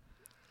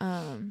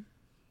 So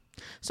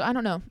I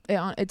don't know.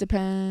 It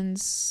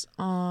depends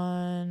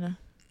on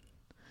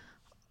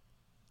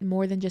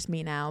more than just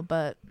me now,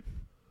 but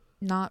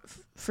not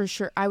for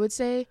sure. I would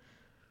say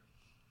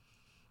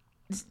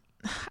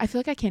I feel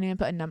like I can't even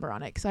put a number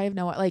on it because I have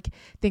no, like,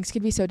 things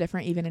could be so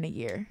different even in a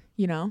year,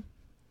 you know?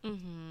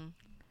 Mm-hmm.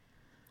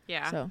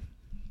 Yeah. So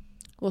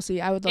we'll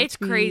see. I would love It's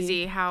to be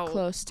crazy how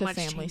close to much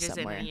family changes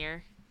somewhere. in a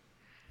year.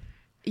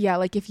 Yeah,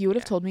 like if you would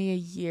have told me a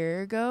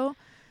year ago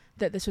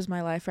that this was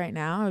my life right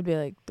now, I would be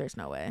like, there's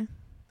no way.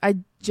 I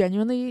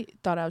genuinely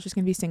thought I was just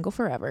going to be single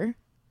forever.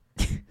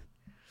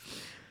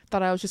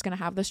 Thought I was just going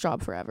to have this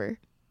job forever.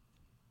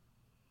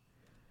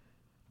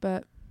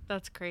 But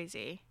That's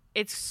crazy.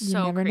 It's you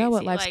so never crazy. know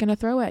what life's like, going to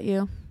throw at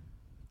you.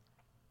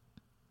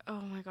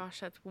 Oh my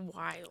gosh, that's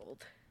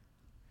wild.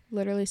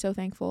 Literally so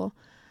thankful.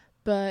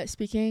 But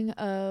speaking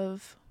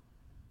of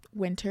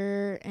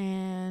winter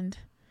and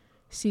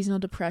seasonal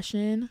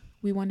depression,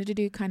 we wanted to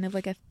do kind of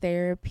like a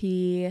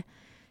therapy,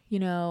 you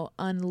know,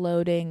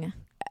 unloading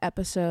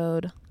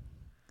episode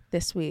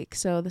this week.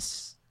 So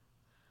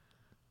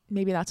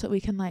maybe that's what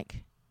we can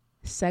like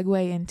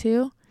segue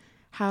into.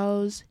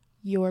 How's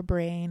your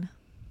brain?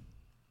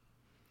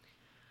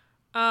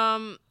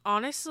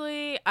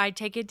 Honestly, I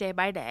take it day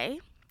by day.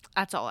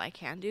 That's all I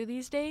can do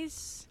these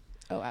days.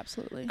 Oh,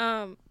 absolutely.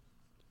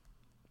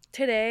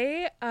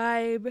 Today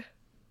I'm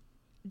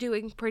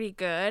doing pretty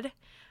good.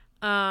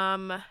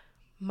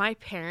 My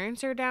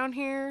parents are down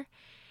here,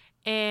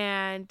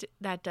 and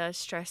that does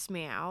stress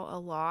me out a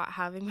lot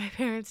having my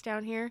parents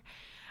down here.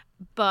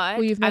 But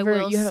well, you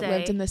haven't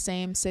lived in the the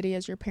same city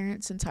as your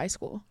parents since high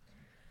school.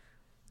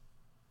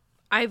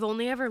 I've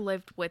only ever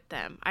lived with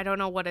them. I don't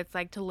know what it's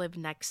like to live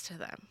next to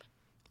them.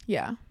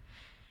 Yeah.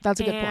 That's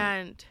a good point.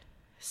 And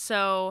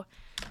so,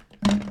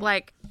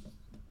 like,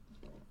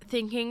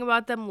 thinking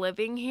about them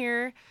living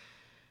here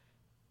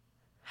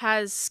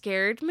has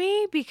scared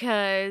me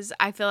because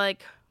I feel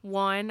like,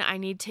 one, I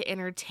need to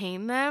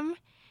entertain them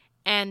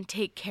and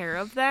take care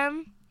of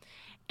them.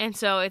 And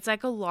so it's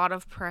like a lot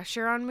of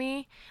pressure on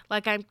me.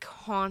 Like I'm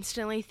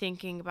constantly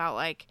thinking about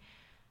like,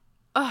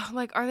 oh,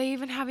 like are they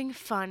even having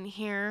fun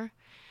here?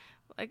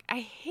 Like I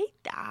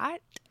hate that.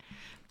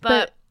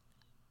 But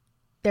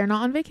they're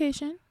not on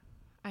vacation.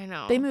 I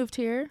know. They moved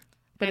here,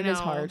 but I it is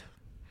know. hard.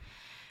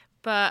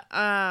 But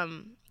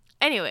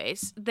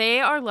anyways, they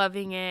are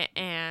loving it,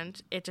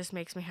 and it just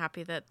makes me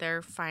happy that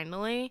they're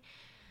finally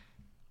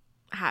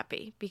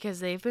happy because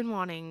they've been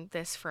wanting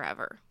this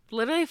forever.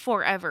 Literally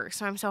forever.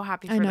 So I'm so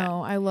happy for them. I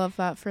know. I love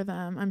that for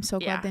them. I'm so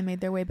glad they made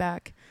their way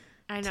back.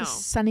 I know. To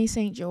sunny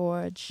St.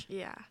 George.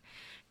 Yeah.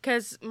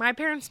 Because my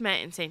parents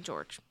met in St.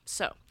 George.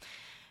 So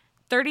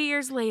 30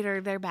 years later,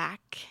 they're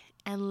back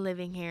and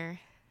living here.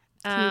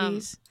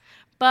 Cuties.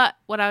 But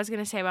what I was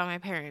going to say about my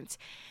parents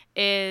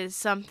is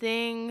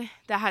something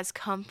that has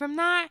come from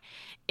that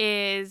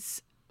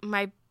is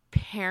my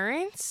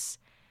parents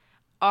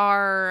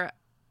are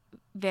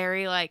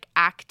very like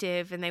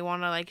active and they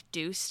want to like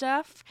do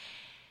stuff.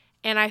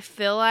 And I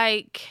feel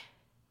like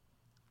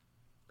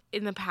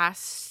in the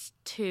past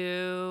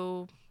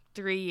 2-3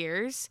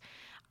 years,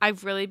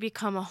 I've really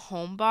become a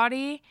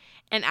homebody.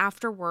 And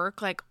after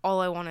work, like all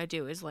I want to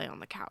do is lay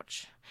on the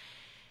couch.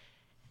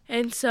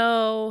 And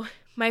so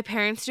my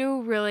parents do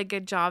a really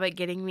good job at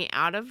getting me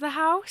out of the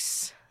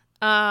house.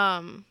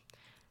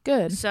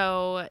 Good.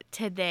 So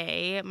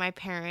today my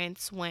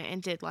parents went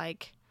and did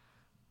like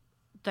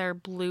their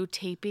blue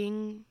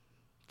taping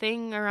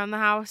thing around the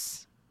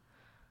house.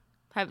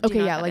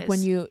 Okay, yeah, like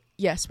when you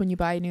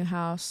buy a new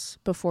house,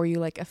 before you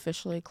like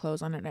officially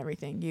close on it and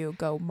everything, you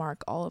go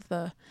mark all of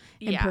the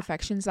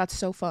imperfections. That's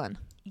so fun.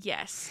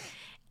 Yes.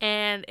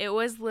 And it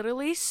was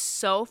literally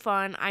so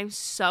fun. I'm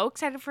so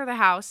excited for the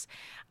house.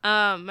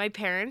 My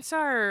parents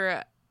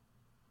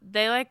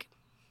they like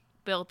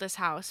built this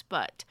house,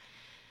 but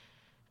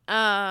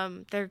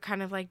they're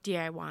kind of like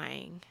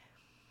DIYing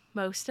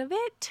most of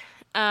it.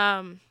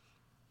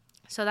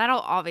 So that'll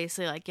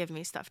obviously like give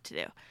me stuff to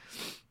do.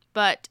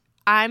 But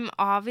I'm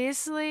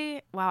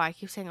obviously, wow, I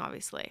keep saying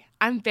obviously.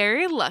 I'm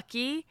very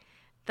lucky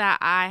that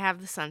I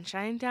have the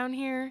sunshine down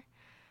here.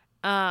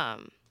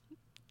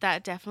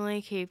 That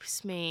definitely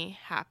keeps me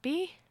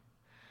happy.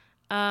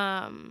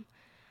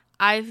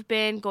 I've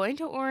been going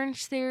to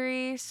Orange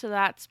Theory, so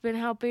that's been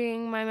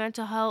helping my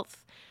mental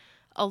health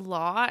a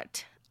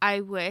lot.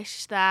 I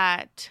wish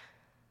that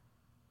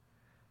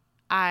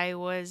I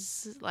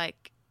was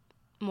like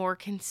more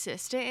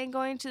consistent in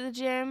going to the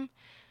gym,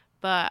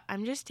 but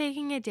I'm just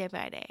taking it day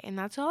by day, and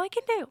that's all I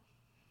can do.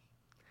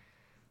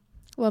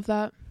 Love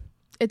that.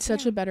 It's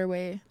such a better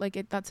way. Like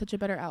that's such a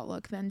better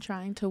outlook than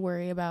trying to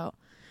worry about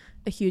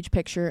a huge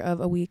picture of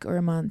a week or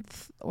a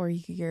month or a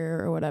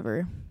year or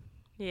whatever.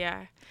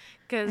 Yeah.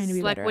 Because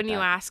like when you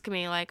ask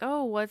me like,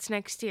 oh, what's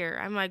next year?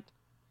 I'm like,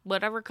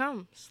 whatever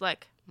comes.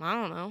 Like, I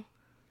don't know.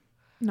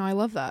 No, I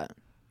love that.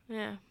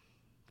 Yeah.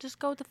 Just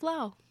go with the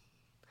flow.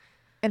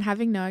 And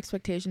having no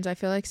expectations, I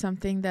feel like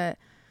something that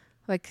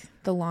like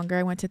the longer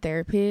I went to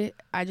therapy,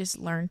 I just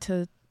learned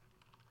to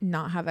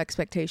not have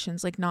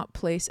expectations, like not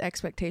place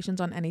expectations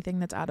on anything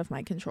that's out of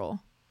my control,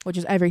 which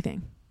is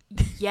everything.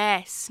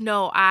 Yes.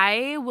 No,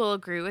 I will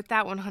agree with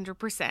that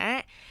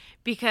 100%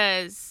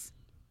 because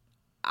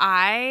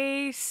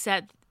I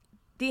set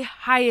the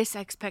highest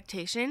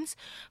expectations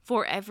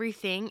for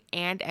everything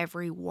and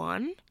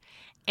everyone.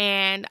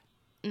 And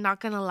not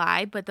gonna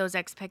lie, but those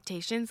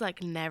expectations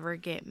like never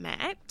get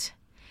met.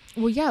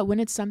 Well, yeah, when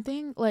it's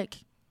something like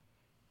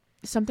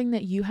something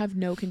that you have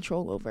no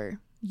control over.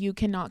 You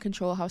cannot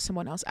control how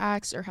someone else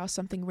acts or how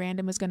something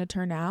random is going to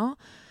turn out.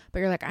 But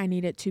you're like, I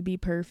need it to be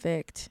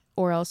perfect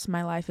or else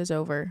my life is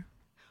over.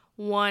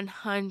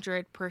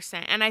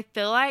 100%. And I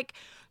feel like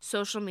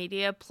social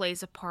media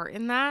plays a part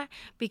in that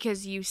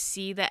because you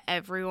see that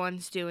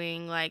everyone's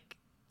doing like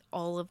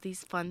all of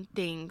these fun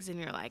things and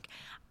you're like,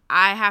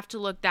 I have to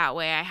look that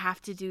way. I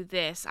have to do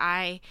this.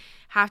 I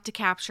have to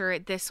capture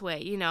it this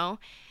way, you know?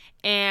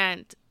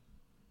 And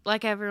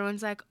like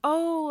everyone's like,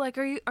 oh, like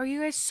are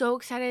you guys so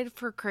excited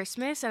for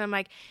Christmas? And I'm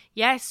like,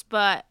 yes,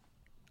 but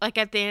like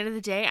at the end of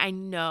the day, I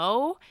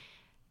know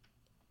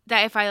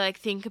that if I like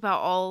think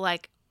about all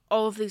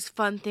of these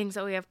fun things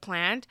that we have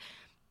planned,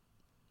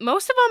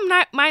 most of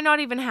them might not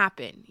even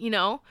happen, you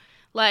know?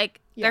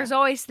 Like there's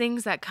always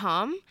things that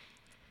come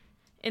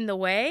in the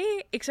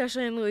way,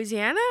 especially in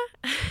Louisiana.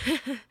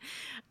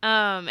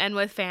 And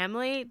with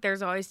family,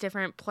 there's always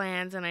different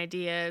plans and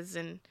ideas,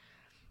 and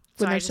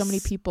when there's so many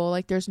people,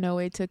 like there's no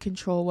way to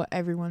control what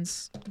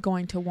everyone's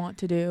going to want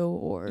to do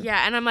or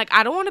yeah, and I'm like,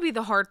 I don't want to be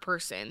the hard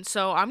person,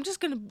 so I'm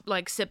just gonna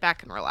like sit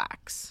back and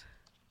relax.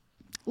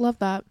 Love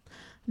that.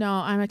 No,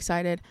 I'm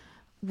excited.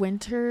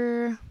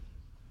 Winter's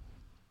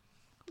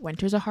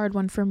a hard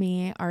one for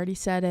me. I already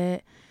said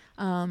it.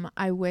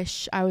 I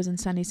wish I was in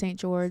sunny St.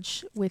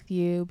 George with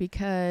you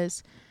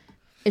because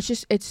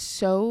it's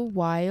so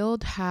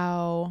wild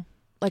how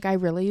like I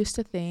really used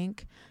to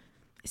think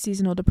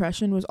seasonal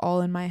depression was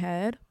all in my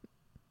head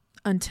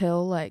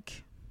until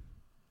like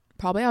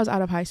probably I was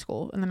out of high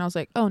school, and then I was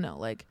like, oh no,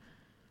 like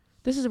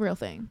this is a real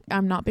thing.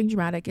 I'm not being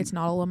dramatic. It's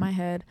not all in my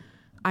head.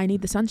 I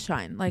need the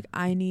sunshine. Like,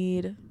 I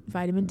need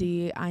vitamin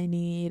D. I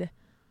need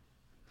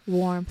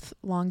warmth,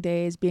 long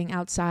days, being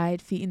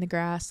outside, feet in the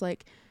grass.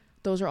 Like,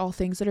 those are all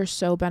things that are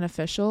so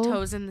beneficial.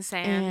 Toes in the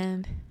sand.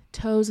 And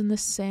toes in the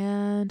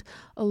sand,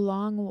 a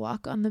long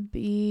walk on the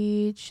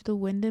beach, the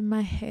wind in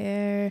my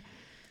hair.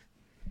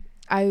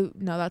 I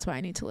know that's why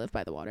I need to live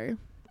by the water.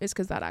 It's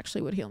because that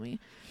actually would heal me.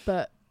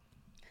 But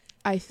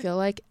I feel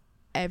like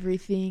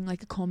everything,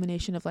 like a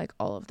culmination of like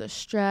all of the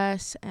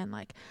stress and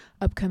like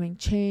upcoming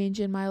change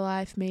in my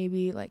life,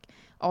 maybe like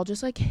all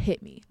just like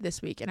hit me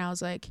this week. And I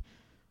was like,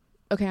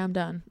 okay, I'm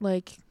done.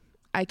 Like,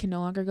 I can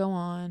no longer go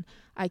on.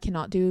 I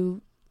cannot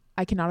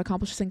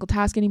accomplish a single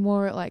task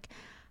anymore. Like,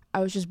 I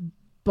was just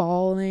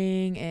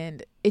bawling,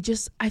 and it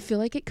just, I feel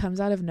like it comes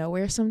out of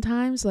nowhere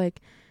sometimes.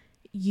 Like,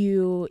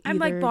 I'm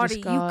like, body,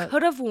 you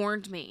could have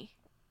warned me.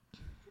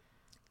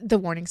 The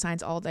warning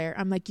signs all there.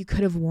 I'm like, you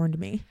could have warned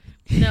me.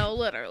 No,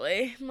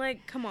 literally. I'm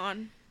like, come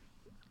on.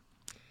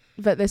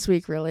 But this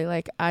week, really,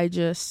 like, I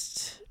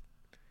just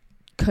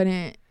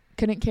couldn't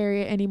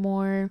carry it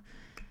anymore.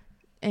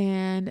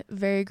 And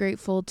very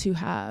grateful to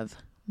have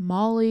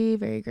Molly,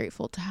 very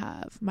grateful to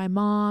have my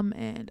mom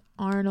and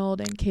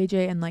Arnold and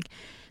KJ, and like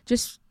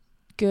just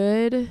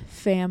good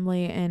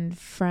family and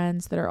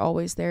friends that are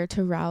always there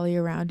to rally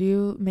around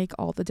you, make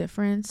all the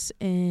difference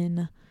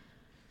in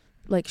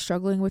like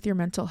struggling with your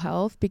mental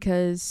health,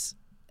 because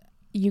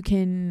you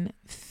can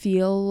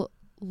feel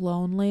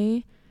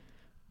lonely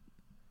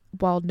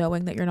while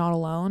knowing that you're not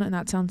alone. And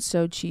that sounds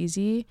so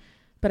cheesy,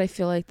 but I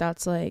feel like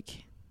that's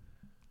like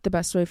the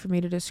best way for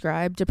me to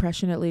describe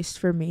depression, at least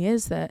for me,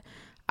 is that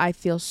I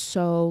feel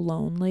so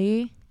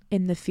lonely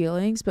in the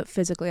feelings, but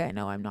physically I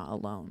know I'm not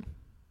alone.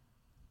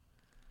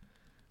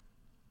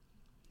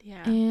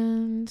 Yeah.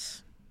 And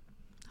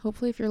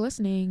hopefully if you're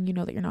listening, you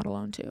know that you're not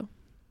alone too.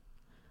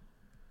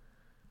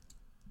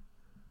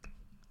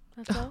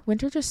 That's all?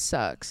 Winter just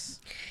sucks.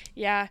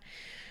 Yeah.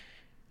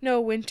 No,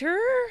 winter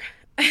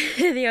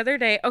the other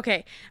day.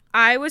 Okay.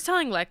 I was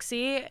telling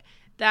Lexi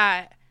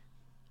that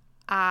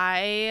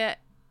I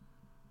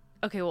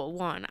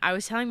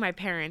was telling my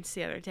parents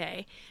the other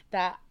day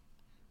that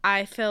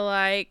I feel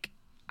like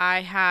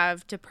I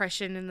have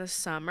depression in the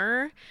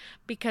summer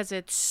because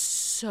it's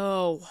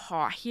so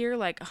hot here,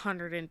 like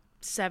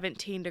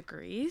 117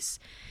 degrees.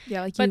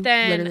 Yeah, like, you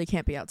literally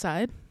can't be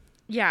outside.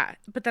 Yeah,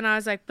 but then I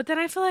was like, but then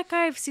I feel like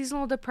I have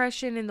seasonal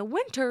depression in the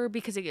winter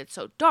because it gets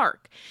so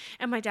dark.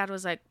 And my dad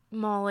was like,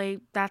 Molly,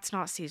 that's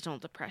not seasonal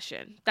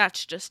depression.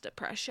 That's just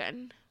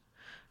depression.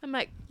 I'm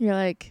like, you're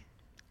like,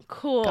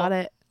 cool. Got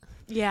it.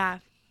 Yeah.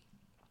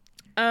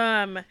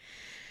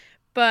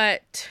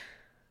 But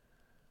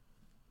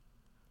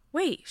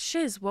wait,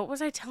 Shiz, what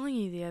was I telling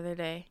you the other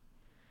day?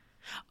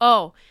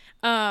 Oh,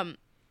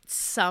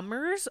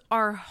 summers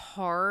are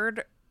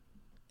hard.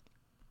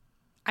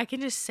 I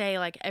can just say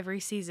like every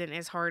season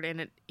is hard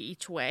in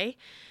each way,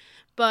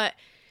 but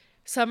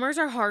summers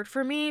are hard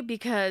for me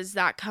because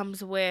that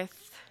comes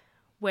with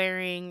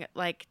wearing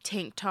like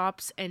tank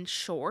tops and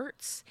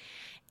shorts.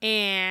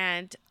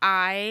 And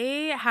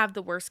I have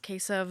the worst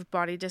case of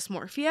body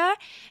dysmorphia,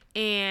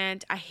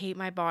 and I hate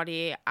my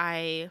body.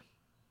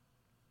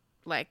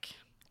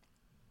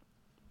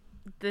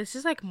 This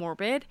is like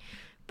morbid,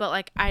 but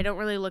like I don't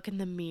really look in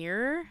the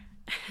mirror.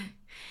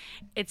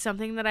 It's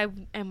something that I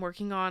am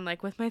working on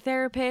like with my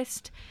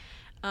therapist.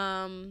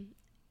 And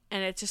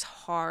it's just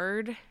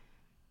hard,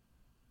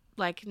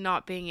 like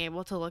not being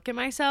able to look at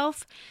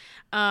myself.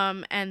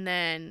 And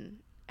then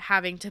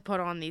having to put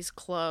on these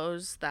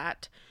clothes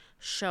that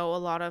show a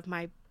lot of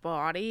my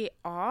body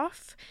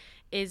off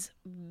is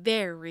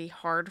very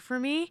hard for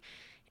me,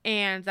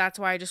 and that's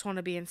why I just want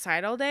to be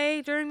inside all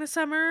day during the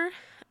summer.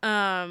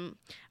 I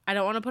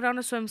don't want to put on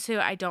a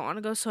swimsuit. I don't want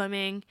to go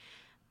swimming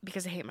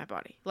because I hate my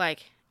body.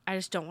 Like, I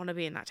just don't want to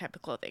be in that type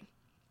of clothing.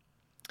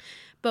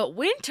 But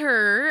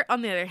winter,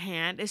 on the other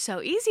hand, is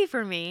so easy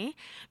for me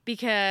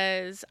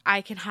because I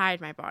can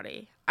hide my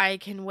body. I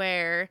can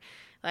wear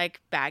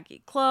like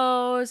baggy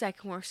clothes. I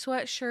can wear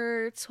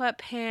sweatshirts,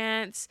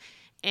 sweatpants,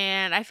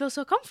 and I feel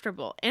so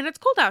comfortable. And it's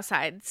cold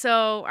outside,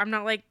 so I'm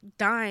not like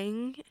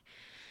dying.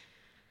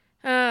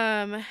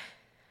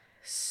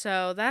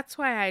 So that's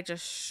why I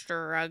just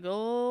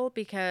struggle,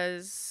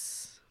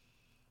 because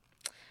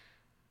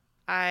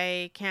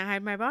I can't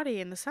hide my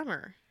body in the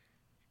summer.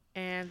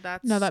 And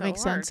that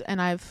makes sense.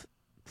 And I've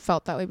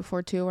felt that way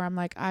before too, where I'm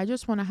like, I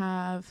just want to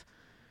have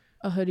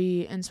a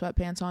hoodie and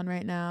sweatpants on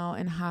right now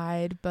and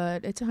hide,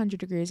 but it's 100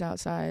 degrees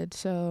outside,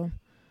 so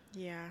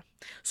yeah.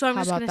 So I'm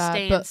just gonna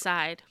stay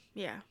inside.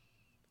 Yeah.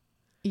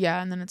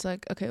 Yeah, and then it's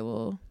like, okay,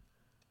 well,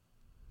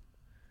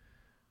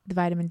 the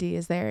vitamin D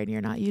is there and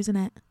you're not using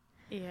it.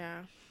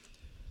 Yeah.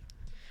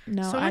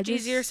 No, so much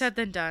easier said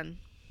than done.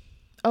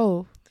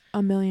 Oh,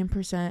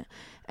 1,000,000%.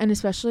 And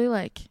especially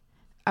like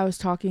I was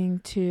talking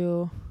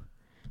to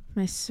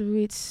my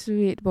sweet,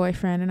 sweet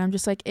boyfriend, and I'm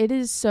just like, it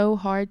is so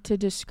hard to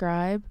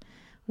describe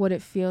what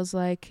it feels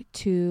like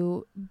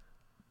to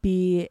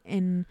be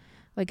in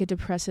like a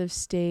depressive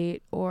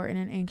state or in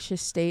an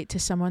anxious state to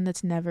someone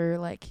that's never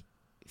like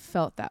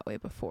felt that way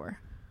before.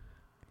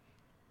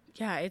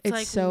 Yeah, it's It's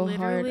like so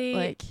hard. literally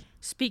Like,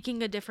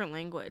 speaking a different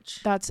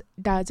language. that's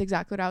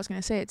exactly what I was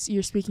gonna say. It's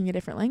you're speaking a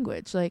different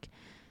language. Like,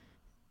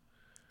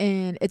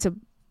 and it's a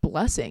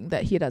blessing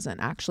that he doesn't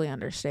actually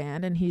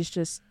understand, and he's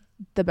just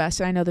the best.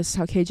 And I know this is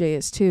how KJ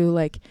is too.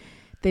 Like,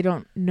 they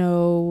don't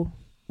know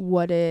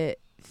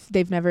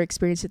they've never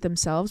experienced it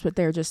themselves, but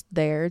they're just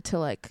there to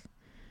like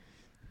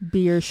be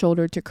your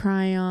shoulder to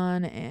cry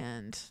on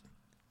and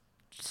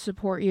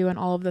support you and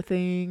all of the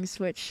things,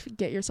 which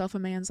get yourself a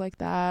man's like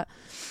that.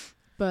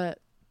 But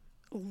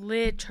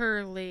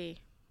literally,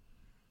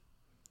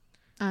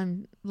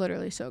 I'm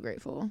literally so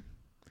grateful,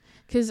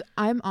 because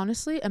I'm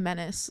honestly a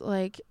menace.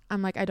 Like,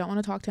 I'm like, I don't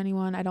want to talk to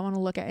anyone, I don't want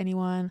to look at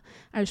anyone,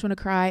 I just want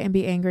to cry and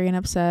be angry and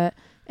upset,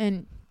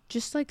 and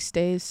just like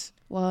stays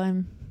while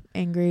I'm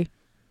angry.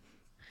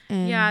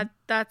 And yeah,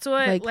 that's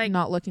what like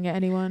not looking at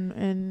anyone.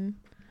 And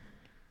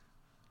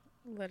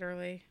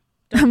literally,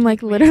 I'm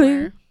like,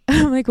 literally,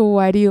 I'm like,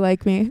 why do you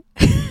like me?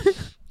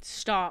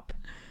 Stop.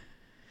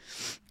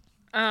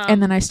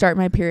 And then I start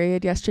my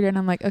period yesterday, and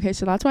I'm like, okay,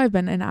 so that's why I've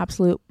been an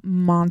absolute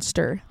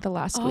monster the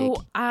last week.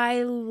 Oh,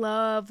 I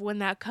love when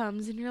that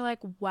comes and you're like,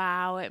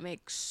 wow, it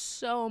makes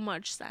so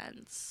much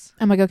sense.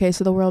 I'm like, okay,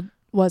 so the world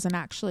wasn't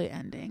actually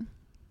ending.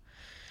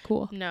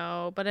 Cool.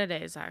 No, but it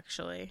is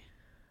actually.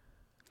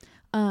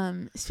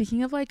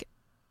 Speaking of like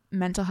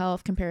mental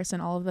health,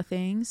 comparison, all of the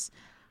things,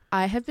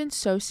 I have been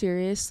so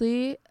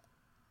seriously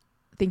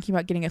thinking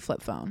about getting a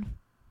flip phone.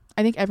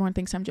 I think everyone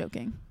thinks I'm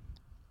joking.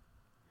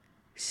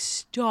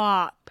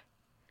 Stop.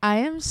 I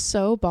am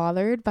so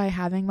bothered by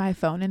having my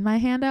phone in my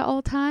hand at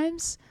all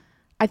times.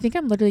 I think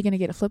I'm literally going to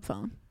get a flip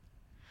phone.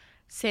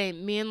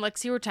 Same. Me and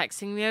Lexi were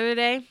texting the other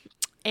day,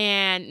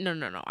 and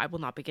no, I will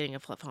not be getting a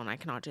flip phone. I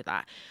cannot do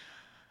that.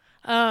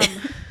 I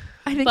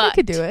think I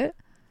could do it.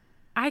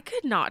 I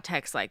could not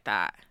text like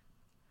that.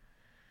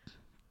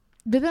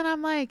 But then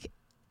I'm like,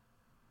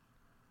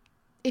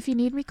 if you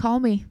need me, call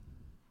me.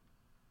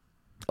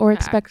 Or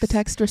expect the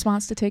text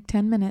response to take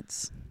 10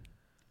 minutes.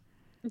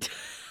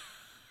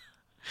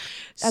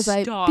 As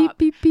Stop. I beep,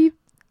 beep, beep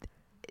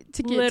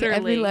to get literally. to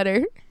every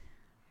letter.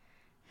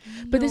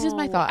 But this is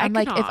my thought. I'm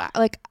like,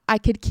 if I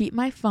could keep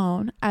my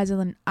phone as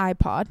an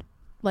iPod,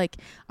 like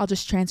I'll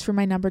just transfer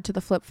my number to the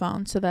flip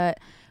phone so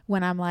that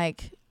when I'm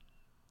like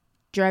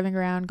driving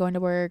around, going to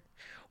work,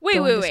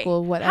 going to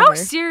school, whatever. How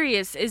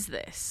serious is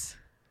this?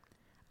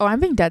 Oh, I'm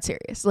being dead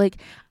serious. Like,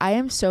 I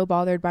am so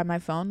bothered by my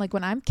phone. Like,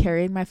 when I'm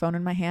carrying my phone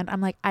in my hand,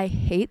 I'm like, I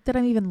hate that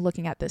I'm even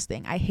looking at this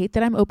thing. I hate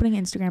that I'm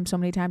opening Instagram so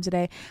many times a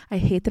day. I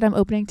hate that I'm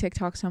opening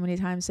TikTok so many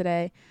times a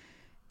day.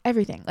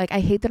 Everything. Like,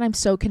 I hate that I'm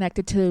so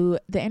connected to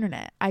the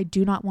internet. I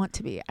do not want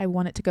to be. I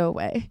want it to go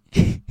away.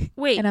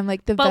 Wait. And I'm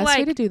like, the best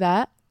way to do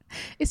that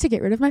is to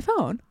get rid of my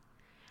phone.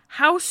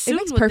 How soon?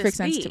 It makes perfect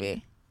sense to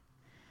me.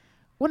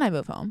 When I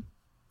move home.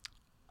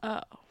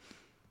 Oh.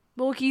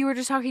 Well, you were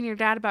just talking to your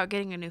dad about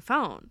getting a new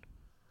phone.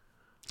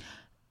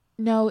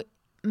 No,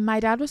 my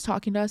dad was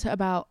talking to us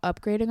about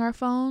upgrading our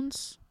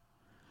phones.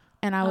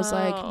 And I was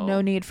like,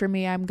 no need for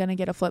me. I'm going to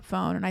get a flip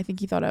phone. And I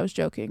think he thought I was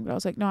joking. But I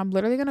was like, no, I'm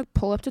literally going to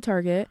pull up to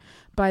Target,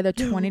 buy the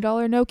 $20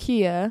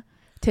 Nokia,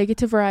 take it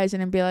to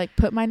Verizon and be like,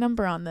 put my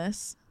number on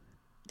this.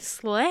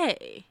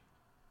 Slay.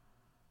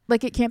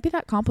 Like, it can't be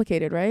that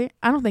complicated, right?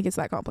 I don't think it's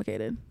that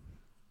complicated.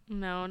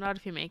 No, not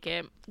if you make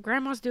it.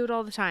 Grandmas do it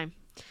all the time.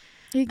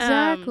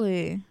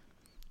 Exactly.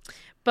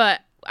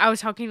 But I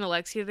was talking to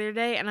Lexi the other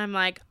day, and I'm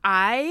like,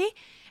 I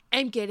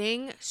am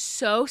getting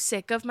so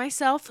sick of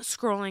myself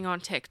scrolling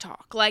on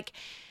TikTok. Like,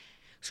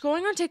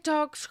 scrolling on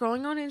TikTok,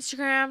 scrolling on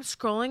Instagram,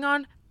 scrolling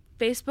on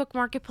Facebook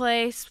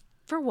Marketplace.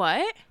 For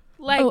what?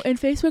 Like, and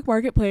Facebook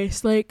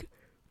Marketplace, like,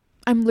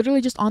 I'm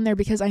literally just on there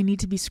because I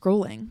need to be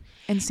scrolling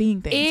and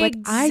seeing things. Like,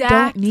 I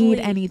don't need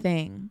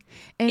anything.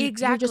 And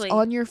you're just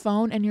on your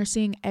phone and you're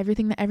seeing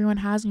everything that everyone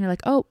has, and you're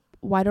like, oh,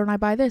 why don't I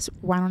buy this?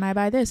 Why don't I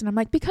buy this? And I'm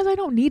like, because I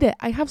don't need it.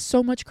 I have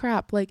so much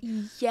crap. Like,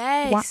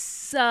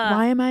 yes.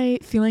 Why am I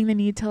feeling the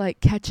need to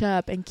like catch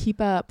up and keep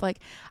up? Like,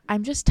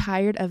 I'm just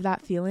tired of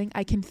that feeling.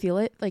 I can feel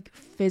it like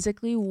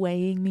physically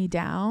weighing me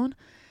down,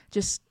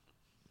 just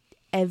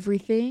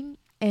everything.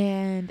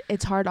 And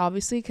it's hard,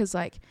 obviously, because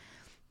like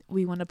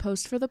we want to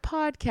post for the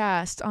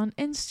podcast on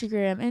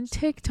Instagram and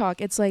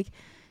TikTok. It's like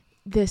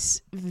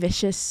this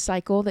vicious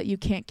cycle that you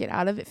can't get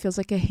out of. It feels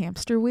like a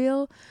hamster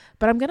wheel,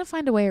 but I'm gonna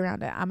find a way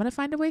around it. I'm gonna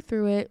find a way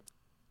through it.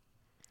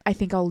 I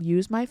think I'll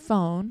use my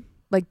phone,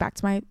 like back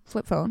to my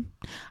flip phone.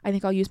 I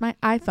think I'll use my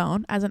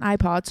iPhone as an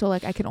iPod, so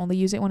like I can only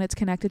use it when it's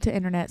connected to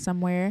internet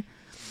somewhere,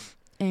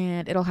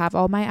 and it'll have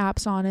all my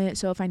apps on it,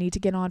 so if I need to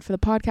get on for the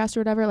podcast or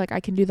whatever, like I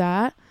can do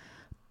that.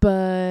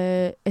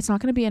 But it's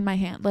not gonna be in my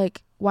hand.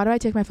 Like, why do I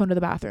take my phone to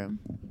the bathroom?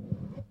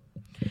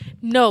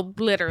 No,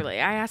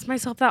 literally, I ask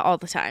myself that all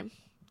the time.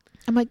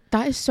 I'm like,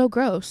 that is so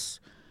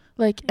gross.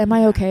 Like, am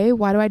I okay?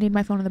 Why do I need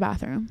my phone in the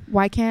bathroom?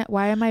 Why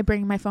am I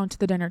bringing my phone to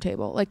the dinner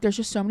table? Like, there's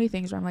just so many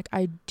things where I'm like,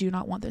 I do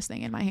not want this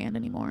thing in my hand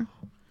anymore.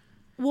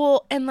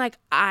 Well, and like,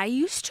 I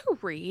used to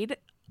read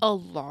a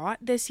lot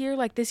this year.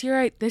 Like, this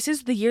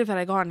is the year that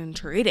I got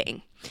into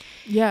reading.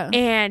 Yeah.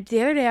 And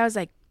the other day I was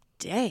like,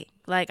 dang,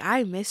 like,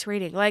 I miss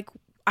reading. Like,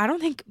 I don't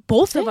think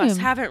both of us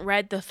Same. haven't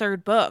read the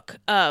third book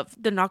of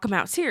the Knock 'Em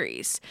Out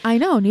series. I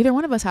know. Neither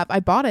one of us have. I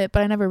bought it,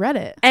 but I never read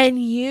it. And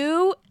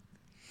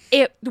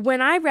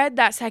when I read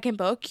that second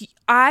book,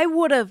 I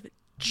would have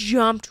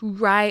jumped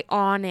right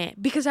on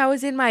it because I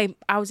was in my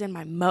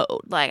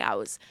mode. Like I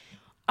was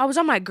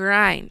on my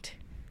grind.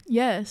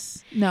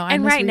 Yes. No, I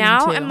And miss right reading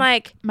now too. I'm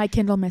like, my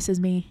Kindle misses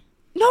me.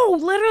 no,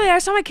 literally I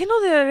saw my Kindle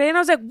the other day and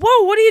I was like,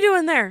 whoa, what are you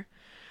doing there?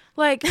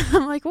 Like,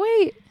 I'm like,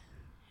 wait.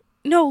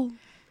 no,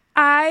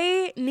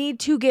 I need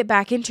to get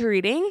back into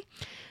reading.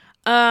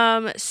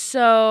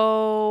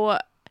 So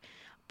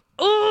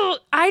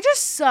I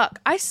just suck.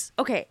 I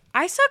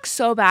suck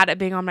so bad at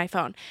being on my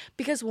phone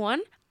because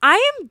one, I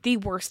am the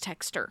worst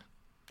texter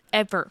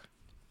ever.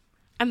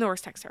 I'm the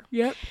worst texter.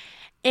 Yep.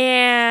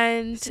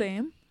 And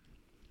Same.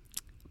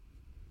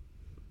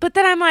 but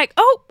then I'm like,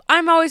 oh,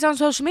 I'm always on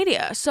social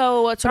media.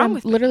 So what's wrong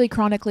with me? Literally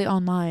chronically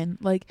online.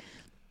 Like,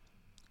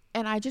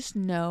 and I just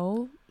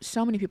know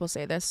so many people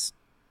say this.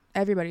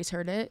 Everybody's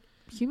heard it.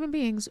 Human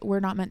beings, we're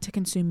not meant to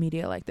consume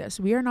media like this.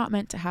 We are not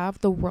meant to have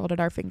the world at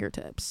our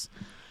fingertips.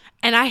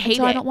 And I hate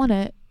so it. I don't want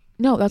it.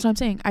 No, that's what I'm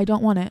saying. I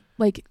don't want it.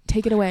 Like,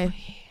 take it away.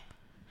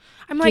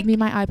 I'm like, give me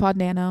my iPod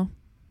Nano.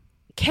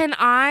 can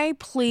I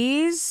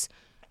please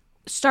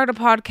start a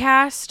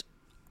podcast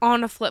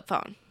on a flip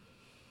phone?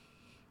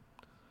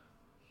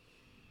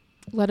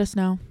 Let us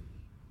know.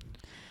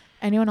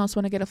 Anyone else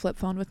want to get a flip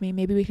phone with me?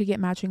 Maybe we could get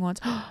matching ones.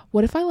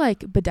 What if I like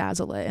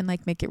bedazzle it and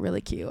like make it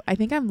really cute? I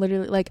think I'm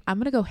literally like, I'm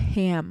going to go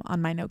ham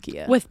on my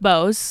Nokia. With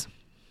bows.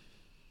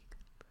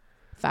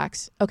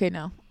 Facts. Okay,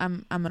 no.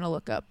 I'm going to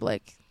look up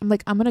I'm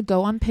going to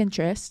go on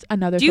Pinterest.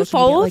 Another Do you social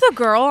media, follow like, the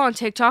girl on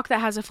TikTok that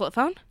has a flip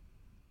phone?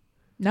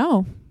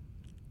 No.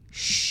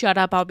 Shut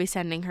up. I'll be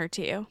sending her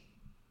to you.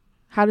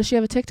 How does she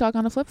have a TikTok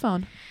on a flip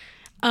phone?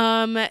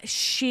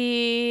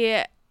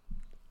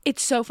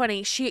 It's so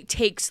funny. She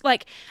takes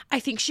I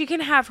think she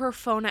can have her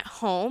phone at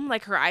home,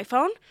 like her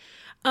iPhone.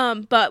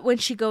 But when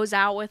she goes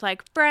out with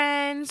like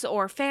friends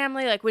or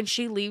family, like when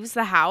she leaves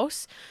the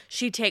house,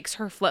 she takes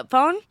her flip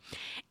phone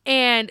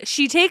and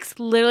she takes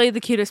literally the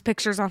cutest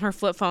pictures on her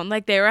flip phone.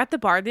 Like they were at the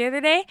bar the other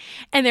day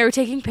and they were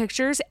taking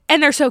pictures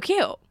and they're so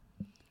cute.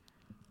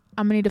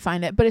 I'm gonna need to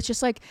find it, but it's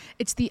just like,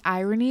 it's the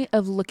irony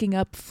of looking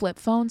up flip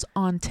phones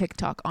on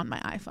TikTok on my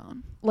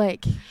iPhone.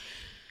 Like,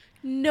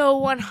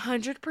 no,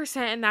 100%.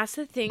 And that's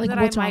the thing, like, that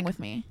what's I'm wrong like, with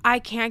me? I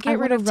can't get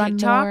rid wanna of run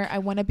TikTok. more. I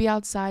want to be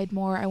outside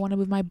more. I want to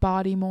move my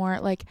body more.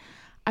 Like,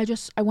 I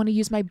want to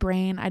use my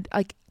brain.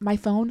 My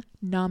phone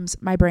numbs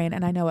my brain,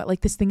 and I know it.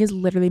 Like, this thing is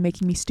literally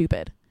making me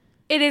stupid.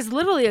 It is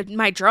literally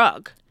my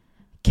drug.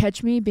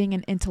 Catch me being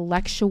an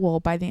intellectual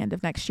by the end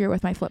of next year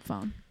with my flip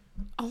phone.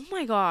 Oh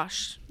my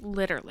gosh,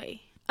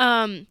 literally.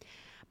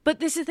 But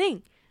this is the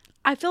thing.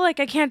 I feel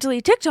like I can't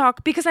delete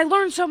TikTok because I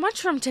learned so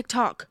much from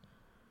TikTok.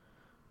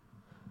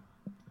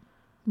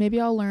 Maybe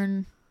I'll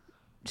learn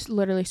just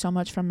literally so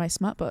much from my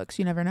smut books.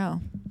 You never know.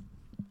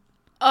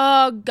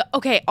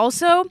 Okay.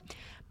 Also,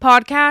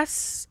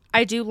 podcasts.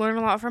 I do learn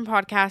a lot from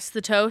podcasts.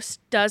 The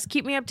Toast does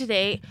keep me up to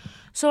date.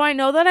 So I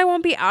know that I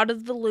won't be out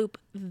of the loop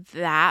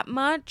that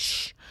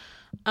much.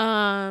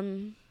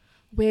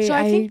 Wait, so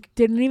I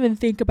didn't even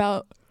think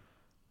about...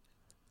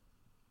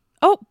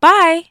 Oh,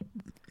 bye.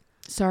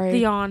 Sorry. The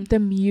yawn. The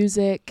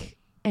music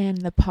and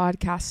the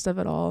podcast of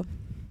it all.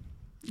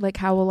 Like,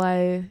 how will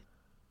I...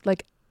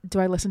 Like, do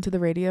I listen to the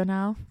radio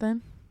now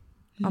then?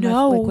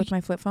 No. With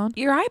my flip phone?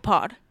 Your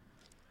iPod.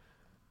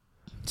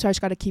 So I just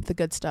got to keep the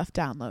good stuff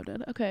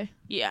downloaded. Okay.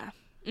 Yeah.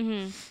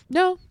 Mm-hmm.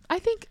 No, I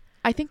think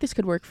this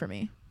could work for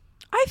me.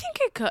 I think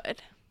it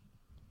could.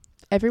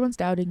 Everyone's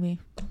doubting me.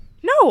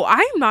 No,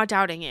 I'm not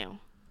doubting you.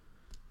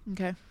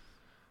 Okay.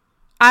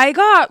 I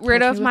got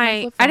rid of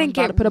my... I didn't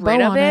get put a bow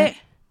rid of on it.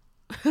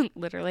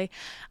 Literally.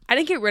 I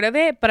didn't get rid of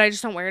it, but I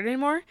just don't wear it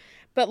anymore.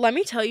 But let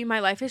me tell you, my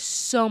life is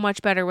so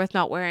much better with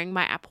not wearing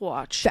my Apple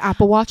Watch. The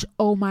Apple Watch?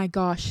 Oh my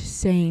gosh.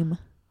 Same.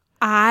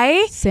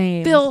 I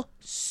feel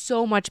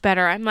so much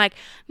better. I'm like,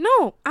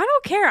 no, I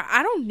don't care.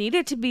 I don't need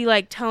it to be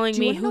like telling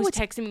me who's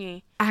texting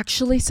me.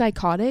 Actually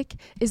psychotic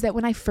is that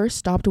when I first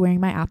stopped wearing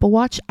my Apple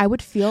Watch, I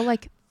would feel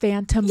like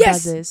phantom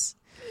buzzes.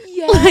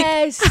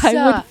 Yes. Like,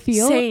 I would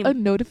feel a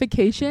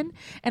notification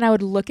and I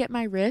would look at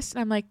my wrist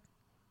and I'm like,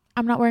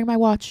 I'm not wearing my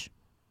watch.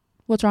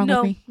 What's wrong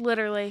with me? No,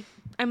 literally.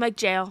 I'm like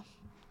jail.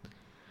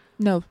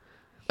 No.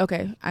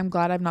 Okay. I'm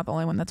glad I'm not the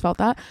only one that's felt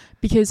that,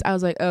 because I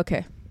was like,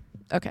 okay.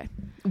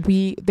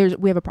 We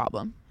have a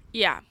problem.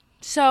 Yeah.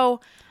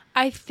 So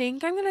I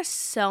think I'm going to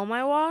sell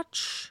my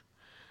watch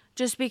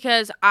just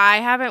because I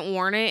haven't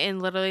worn it in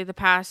literally the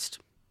past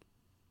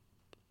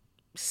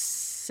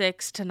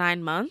 6 to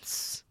 9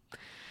 months.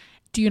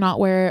 Do you not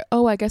wear...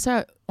 Oh, I guess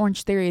at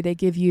Orange Theory, they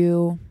give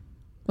you...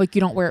 Like,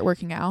 you don't wear it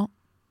working out?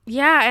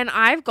 Yeah, and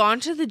I've gone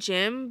to the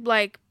gym,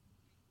 like,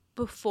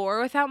 before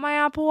without my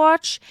Apple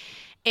Watch.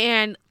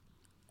 And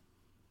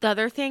the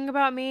other thing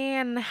about me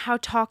and how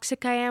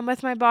toxic I am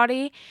with my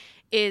body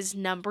is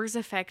numbers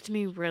affect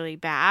me really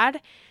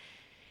bad.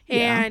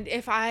 Yeah. And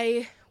if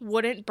I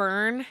wouldn't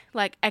burn,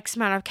 like, X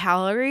amount of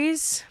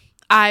calories,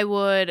 I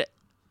would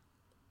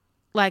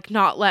like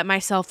not let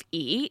myself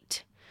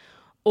eat,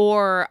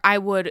 or I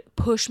would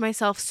push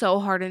myself so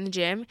hard in the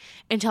gym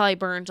until I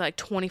burned like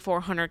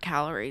 2,400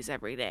 calories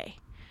every day.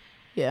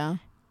 Yeah.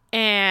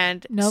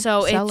 And nope,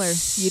 so seller.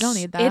 You don't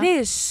need that. It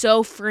is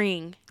so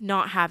freeing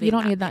not having You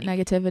don't need that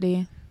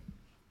negativity.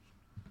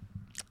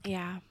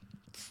 Yeah.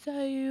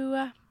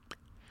 So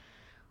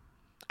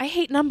I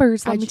hate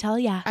numbers, let me tell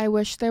ya. I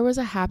wish there was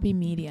a happy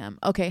medium.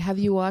 Okay, have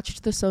you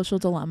watched The Social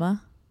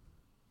Dilemma?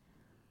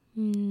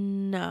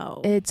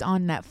 No. It's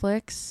on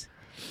Netflix.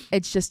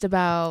 It's just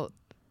about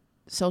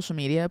social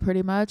media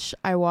pretty much.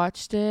 I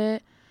watched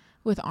it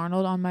with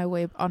Arnold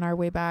on our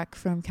way back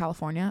from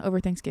California over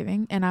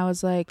Thanksgiving, and I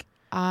was like,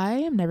 I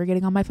am never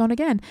getting on my phone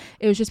again.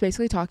 It was just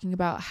basically talking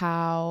about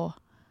how...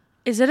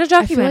 Is it a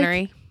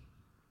documentary?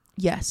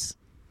 Yes.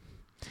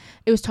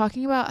 It was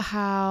talking about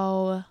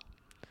how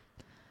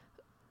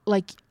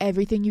like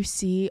everything you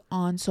see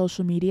on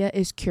social media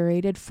is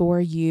curated for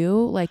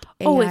you, like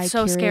AI it's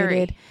so curated,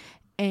 scary.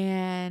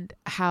 and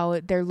how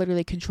they're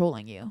literally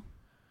controlling you.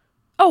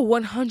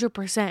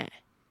 100%.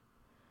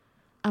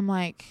 I'm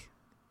like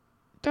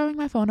throwing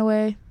my phone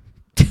away.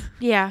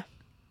 Yeah.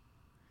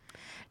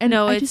 And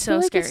no, I it's just so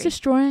feel like scary. it's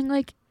destroying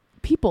like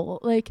people.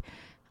 Like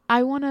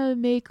I want to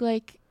make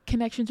like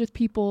connections with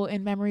people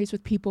and memories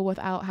with people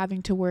without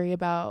having to worry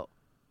about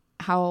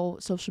how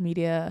social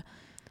media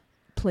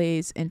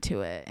plays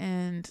into it,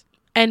 and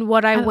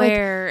what I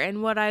wear,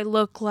 and what I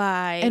look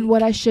like, and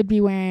what I should be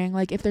wearing,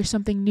 like if there's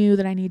something new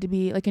that I need to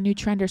be, like a new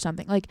trend or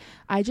something. Like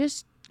I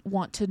just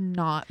want to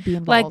not be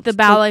involved. like the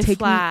ballet take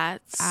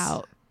flats. Me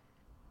out.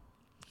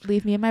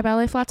 Leave me and my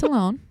ballet flats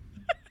alone.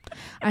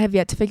 I have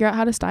yet to figure out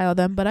how to style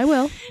them, but I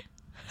will.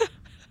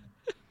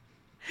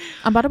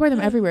 I'm about to wear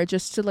them everywhere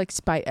just to like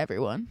spite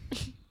everyone.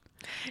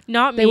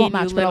 Not they me won't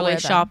and match, you but I'll literally wear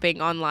them.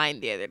 shopping online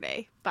the other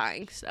day,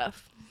 buying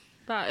stuff.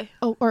 Bye.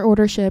 Oh, or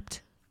order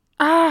shipped.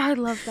 I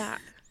love that.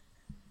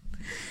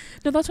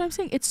 No, that's what I'm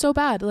saying. It's so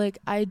bad. Like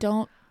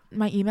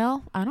my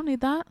email, I don't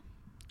need that.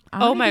 I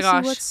don't need to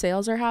see what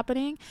sales are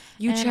happening.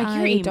 You check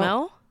your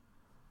email?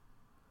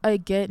 I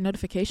get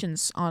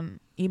notifications on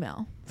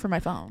email for my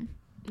phone.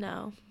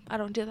 No, I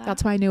don't do that.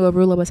 That's why I knew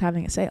Arula was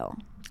having a sale.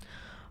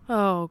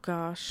 Oh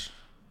gosh.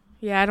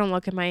 Yeah, I don't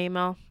look at my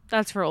email.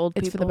 That's for old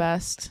people. It's for the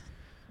best.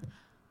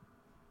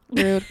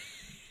 Rude.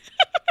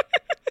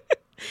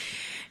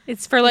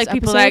 It's for like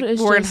people that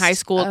were in high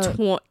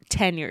school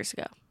 10 years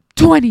ago.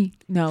 20.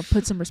 No,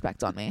 put some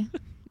respect on me.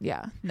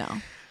 Yeah, no.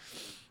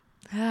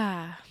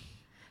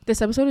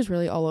 This episode is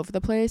really all over the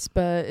place,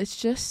 but it's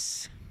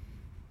just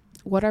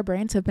what our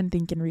brains have been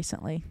thinking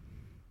recently.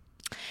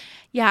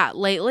 Yeah,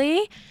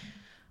 lately,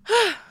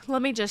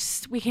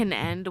 we can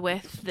end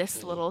with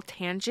this little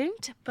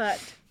tangent,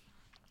 but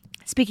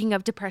speaking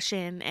of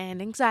depression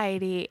and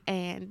anxiety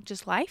and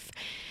just life,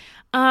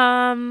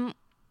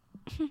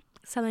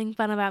 something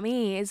fun about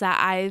me is that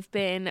I've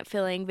been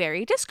feeling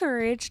very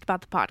discouraged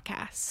about the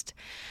podcast.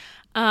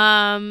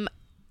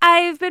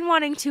 I've been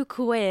wanting to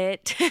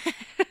quit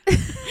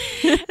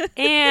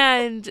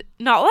and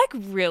not like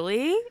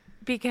really,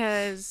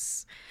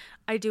 because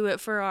I do it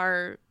for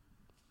our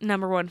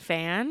number one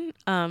fan,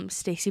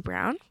 Stacy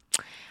Brown,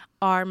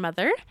 our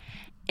mother.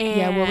 And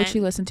yeah, what would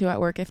she listen to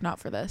at work if not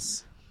for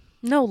this?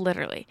 No,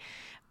 literally.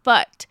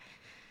 But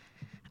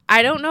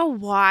I don't know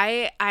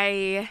why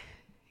I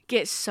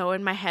get so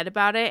in my head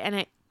about it, and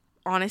it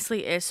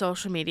honestly is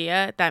social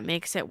media that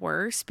makes it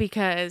worse,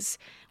 because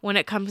when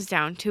it comes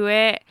down to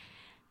it,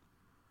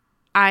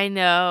 I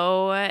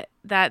know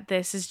that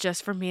this is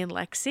just for me and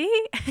Lexi,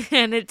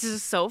 and it's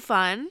just so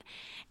fun,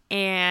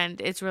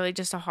 and it's really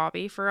just a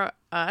hobby for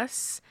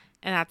us,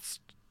 and that's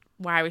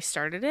why we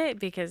started it,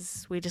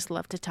 because we just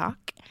love to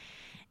talk.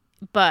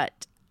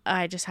 But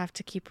I just have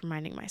to keep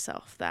reminding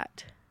myself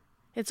that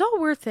it's all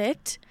worth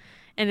it,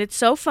 and it's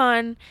so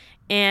fun,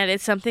 and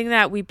it's something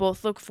that we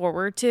both look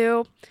forward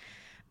to.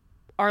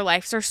 Our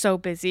lives are so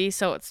busy,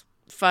 so it's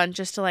fun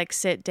just to like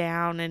sit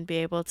down and be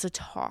able to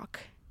talk,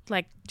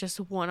 like just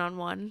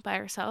one-on-one by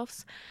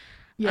ourselves.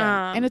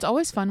 Yeah. And it's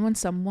always fun when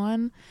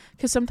someone,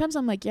 because sometimes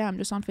I'm like, yeah, I'm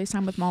just on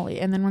FaceTime with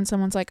Molly, and then when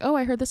someone's like, oh,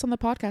 I heard this on the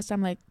podcast,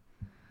 I'm like,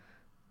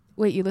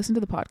 wait, you listen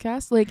to the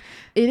podcast? Like,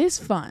 it is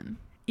fun.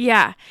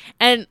 Yeah.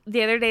 And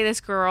the other day,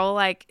 this girl,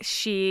 like,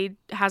 she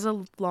has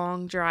a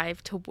long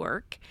drive to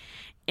work,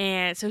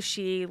 and so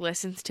she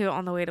listens to it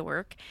on the way to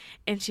work,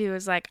 and she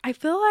was like, I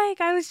feel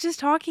like I was just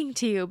talking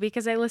to you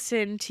because I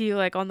listened to you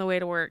like on the way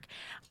to work.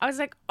 I was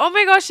like, oh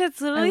my gosh, that's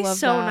literally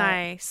so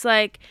nice.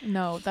 Like,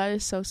 no, that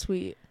is so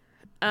sweet.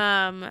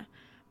 But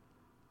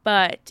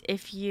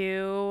if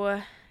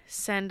you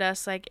send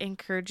us like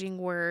encouraging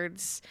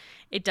words,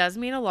 it does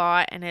mean a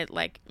lot, and it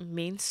like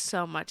means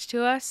so much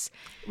to us.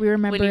 We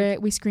remember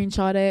it, we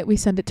screenshot it, we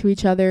send it to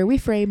each other, we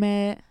frame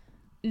it.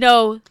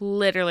 No,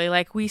 literally,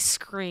 like we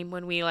scream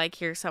when we like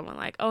hear someone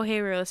like, oh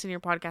hey, we're listening to your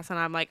podcast, and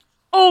I'm like,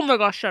 oh my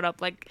gosh, shut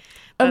up. Like, that's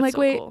I'm like, so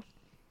wait. Cool.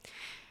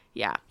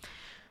 Yeah.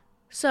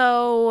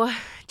 So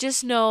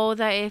just know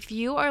that if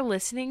you are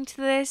listening to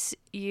this,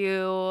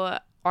 you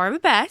are the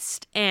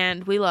best,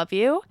 and we love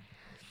you,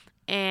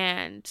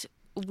 and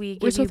we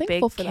We're give so you big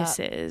thankful for that.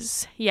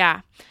 kisses.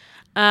 Yeah.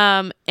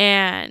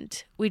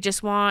 And we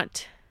just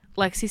want,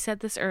 Lexi said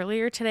this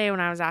earlier today when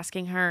I was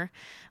asking her,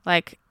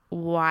 like,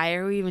 why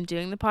are we even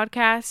doing the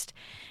podcast?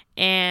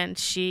 And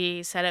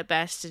she said it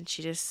best, and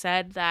she just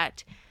said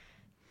that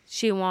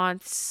she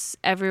wants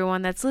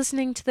everyone that's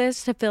listening to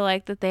this to feel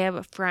like that they have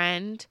a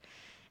friend.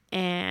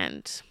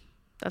 And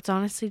that's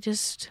honestly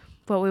just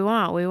what we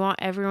want. We want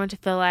everyone to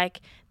feel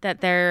like that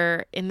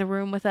they're in the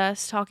room with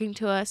us, talking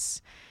to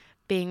us,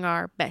 being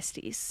our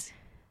besties.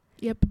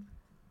 Yep.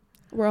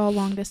 We're all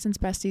long distance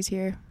besties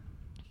here.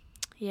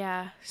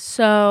 Yeah.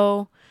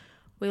 So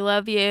we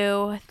love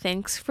you.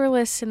 Thanks for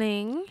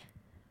listening.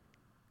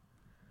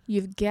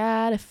 You've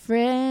got a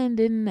friend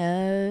in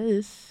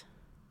us.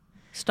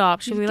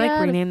 Stop. Should we like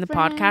rename the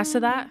podcast to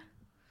that?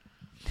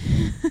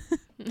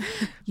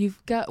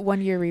 You've got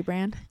 1 year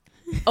rebrand.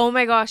 Oh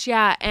my gosh,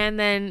 yeah. And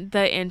then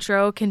the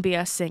intro can be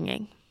us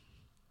singing.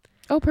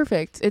 Oh,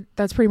 perfect.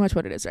 That's pretty much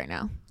what it is right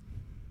now.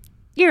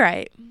 You're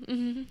right.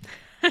 You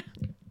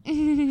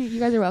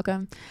guys are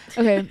welcome.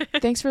 Okay,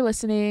 thanks for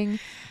listening.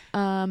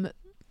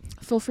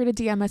 Feel free to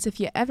DM us if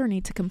you ever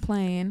need to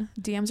complain.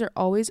 DMs are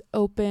always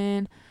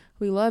open.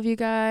 We love you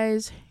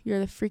guys. You're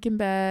the freaking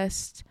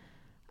best.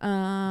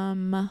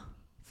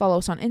 Follow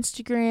us on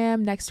Instagram.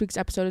 Next week's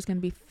episode is going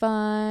to be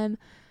fun.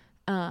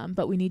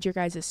 But we need your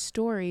guys'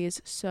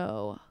 stories,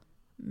 so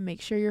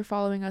make sure you're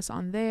following us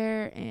on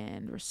there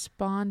and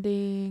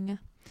responding.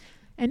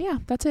 And yeah,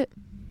 that's it.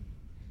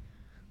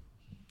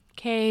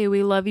 Okay,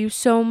 we love you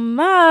so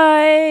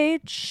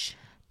much.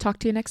 Talk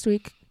to you next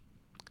week.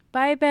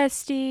 Bye,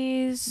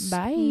 besties.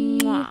 Bye.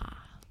 Mwah.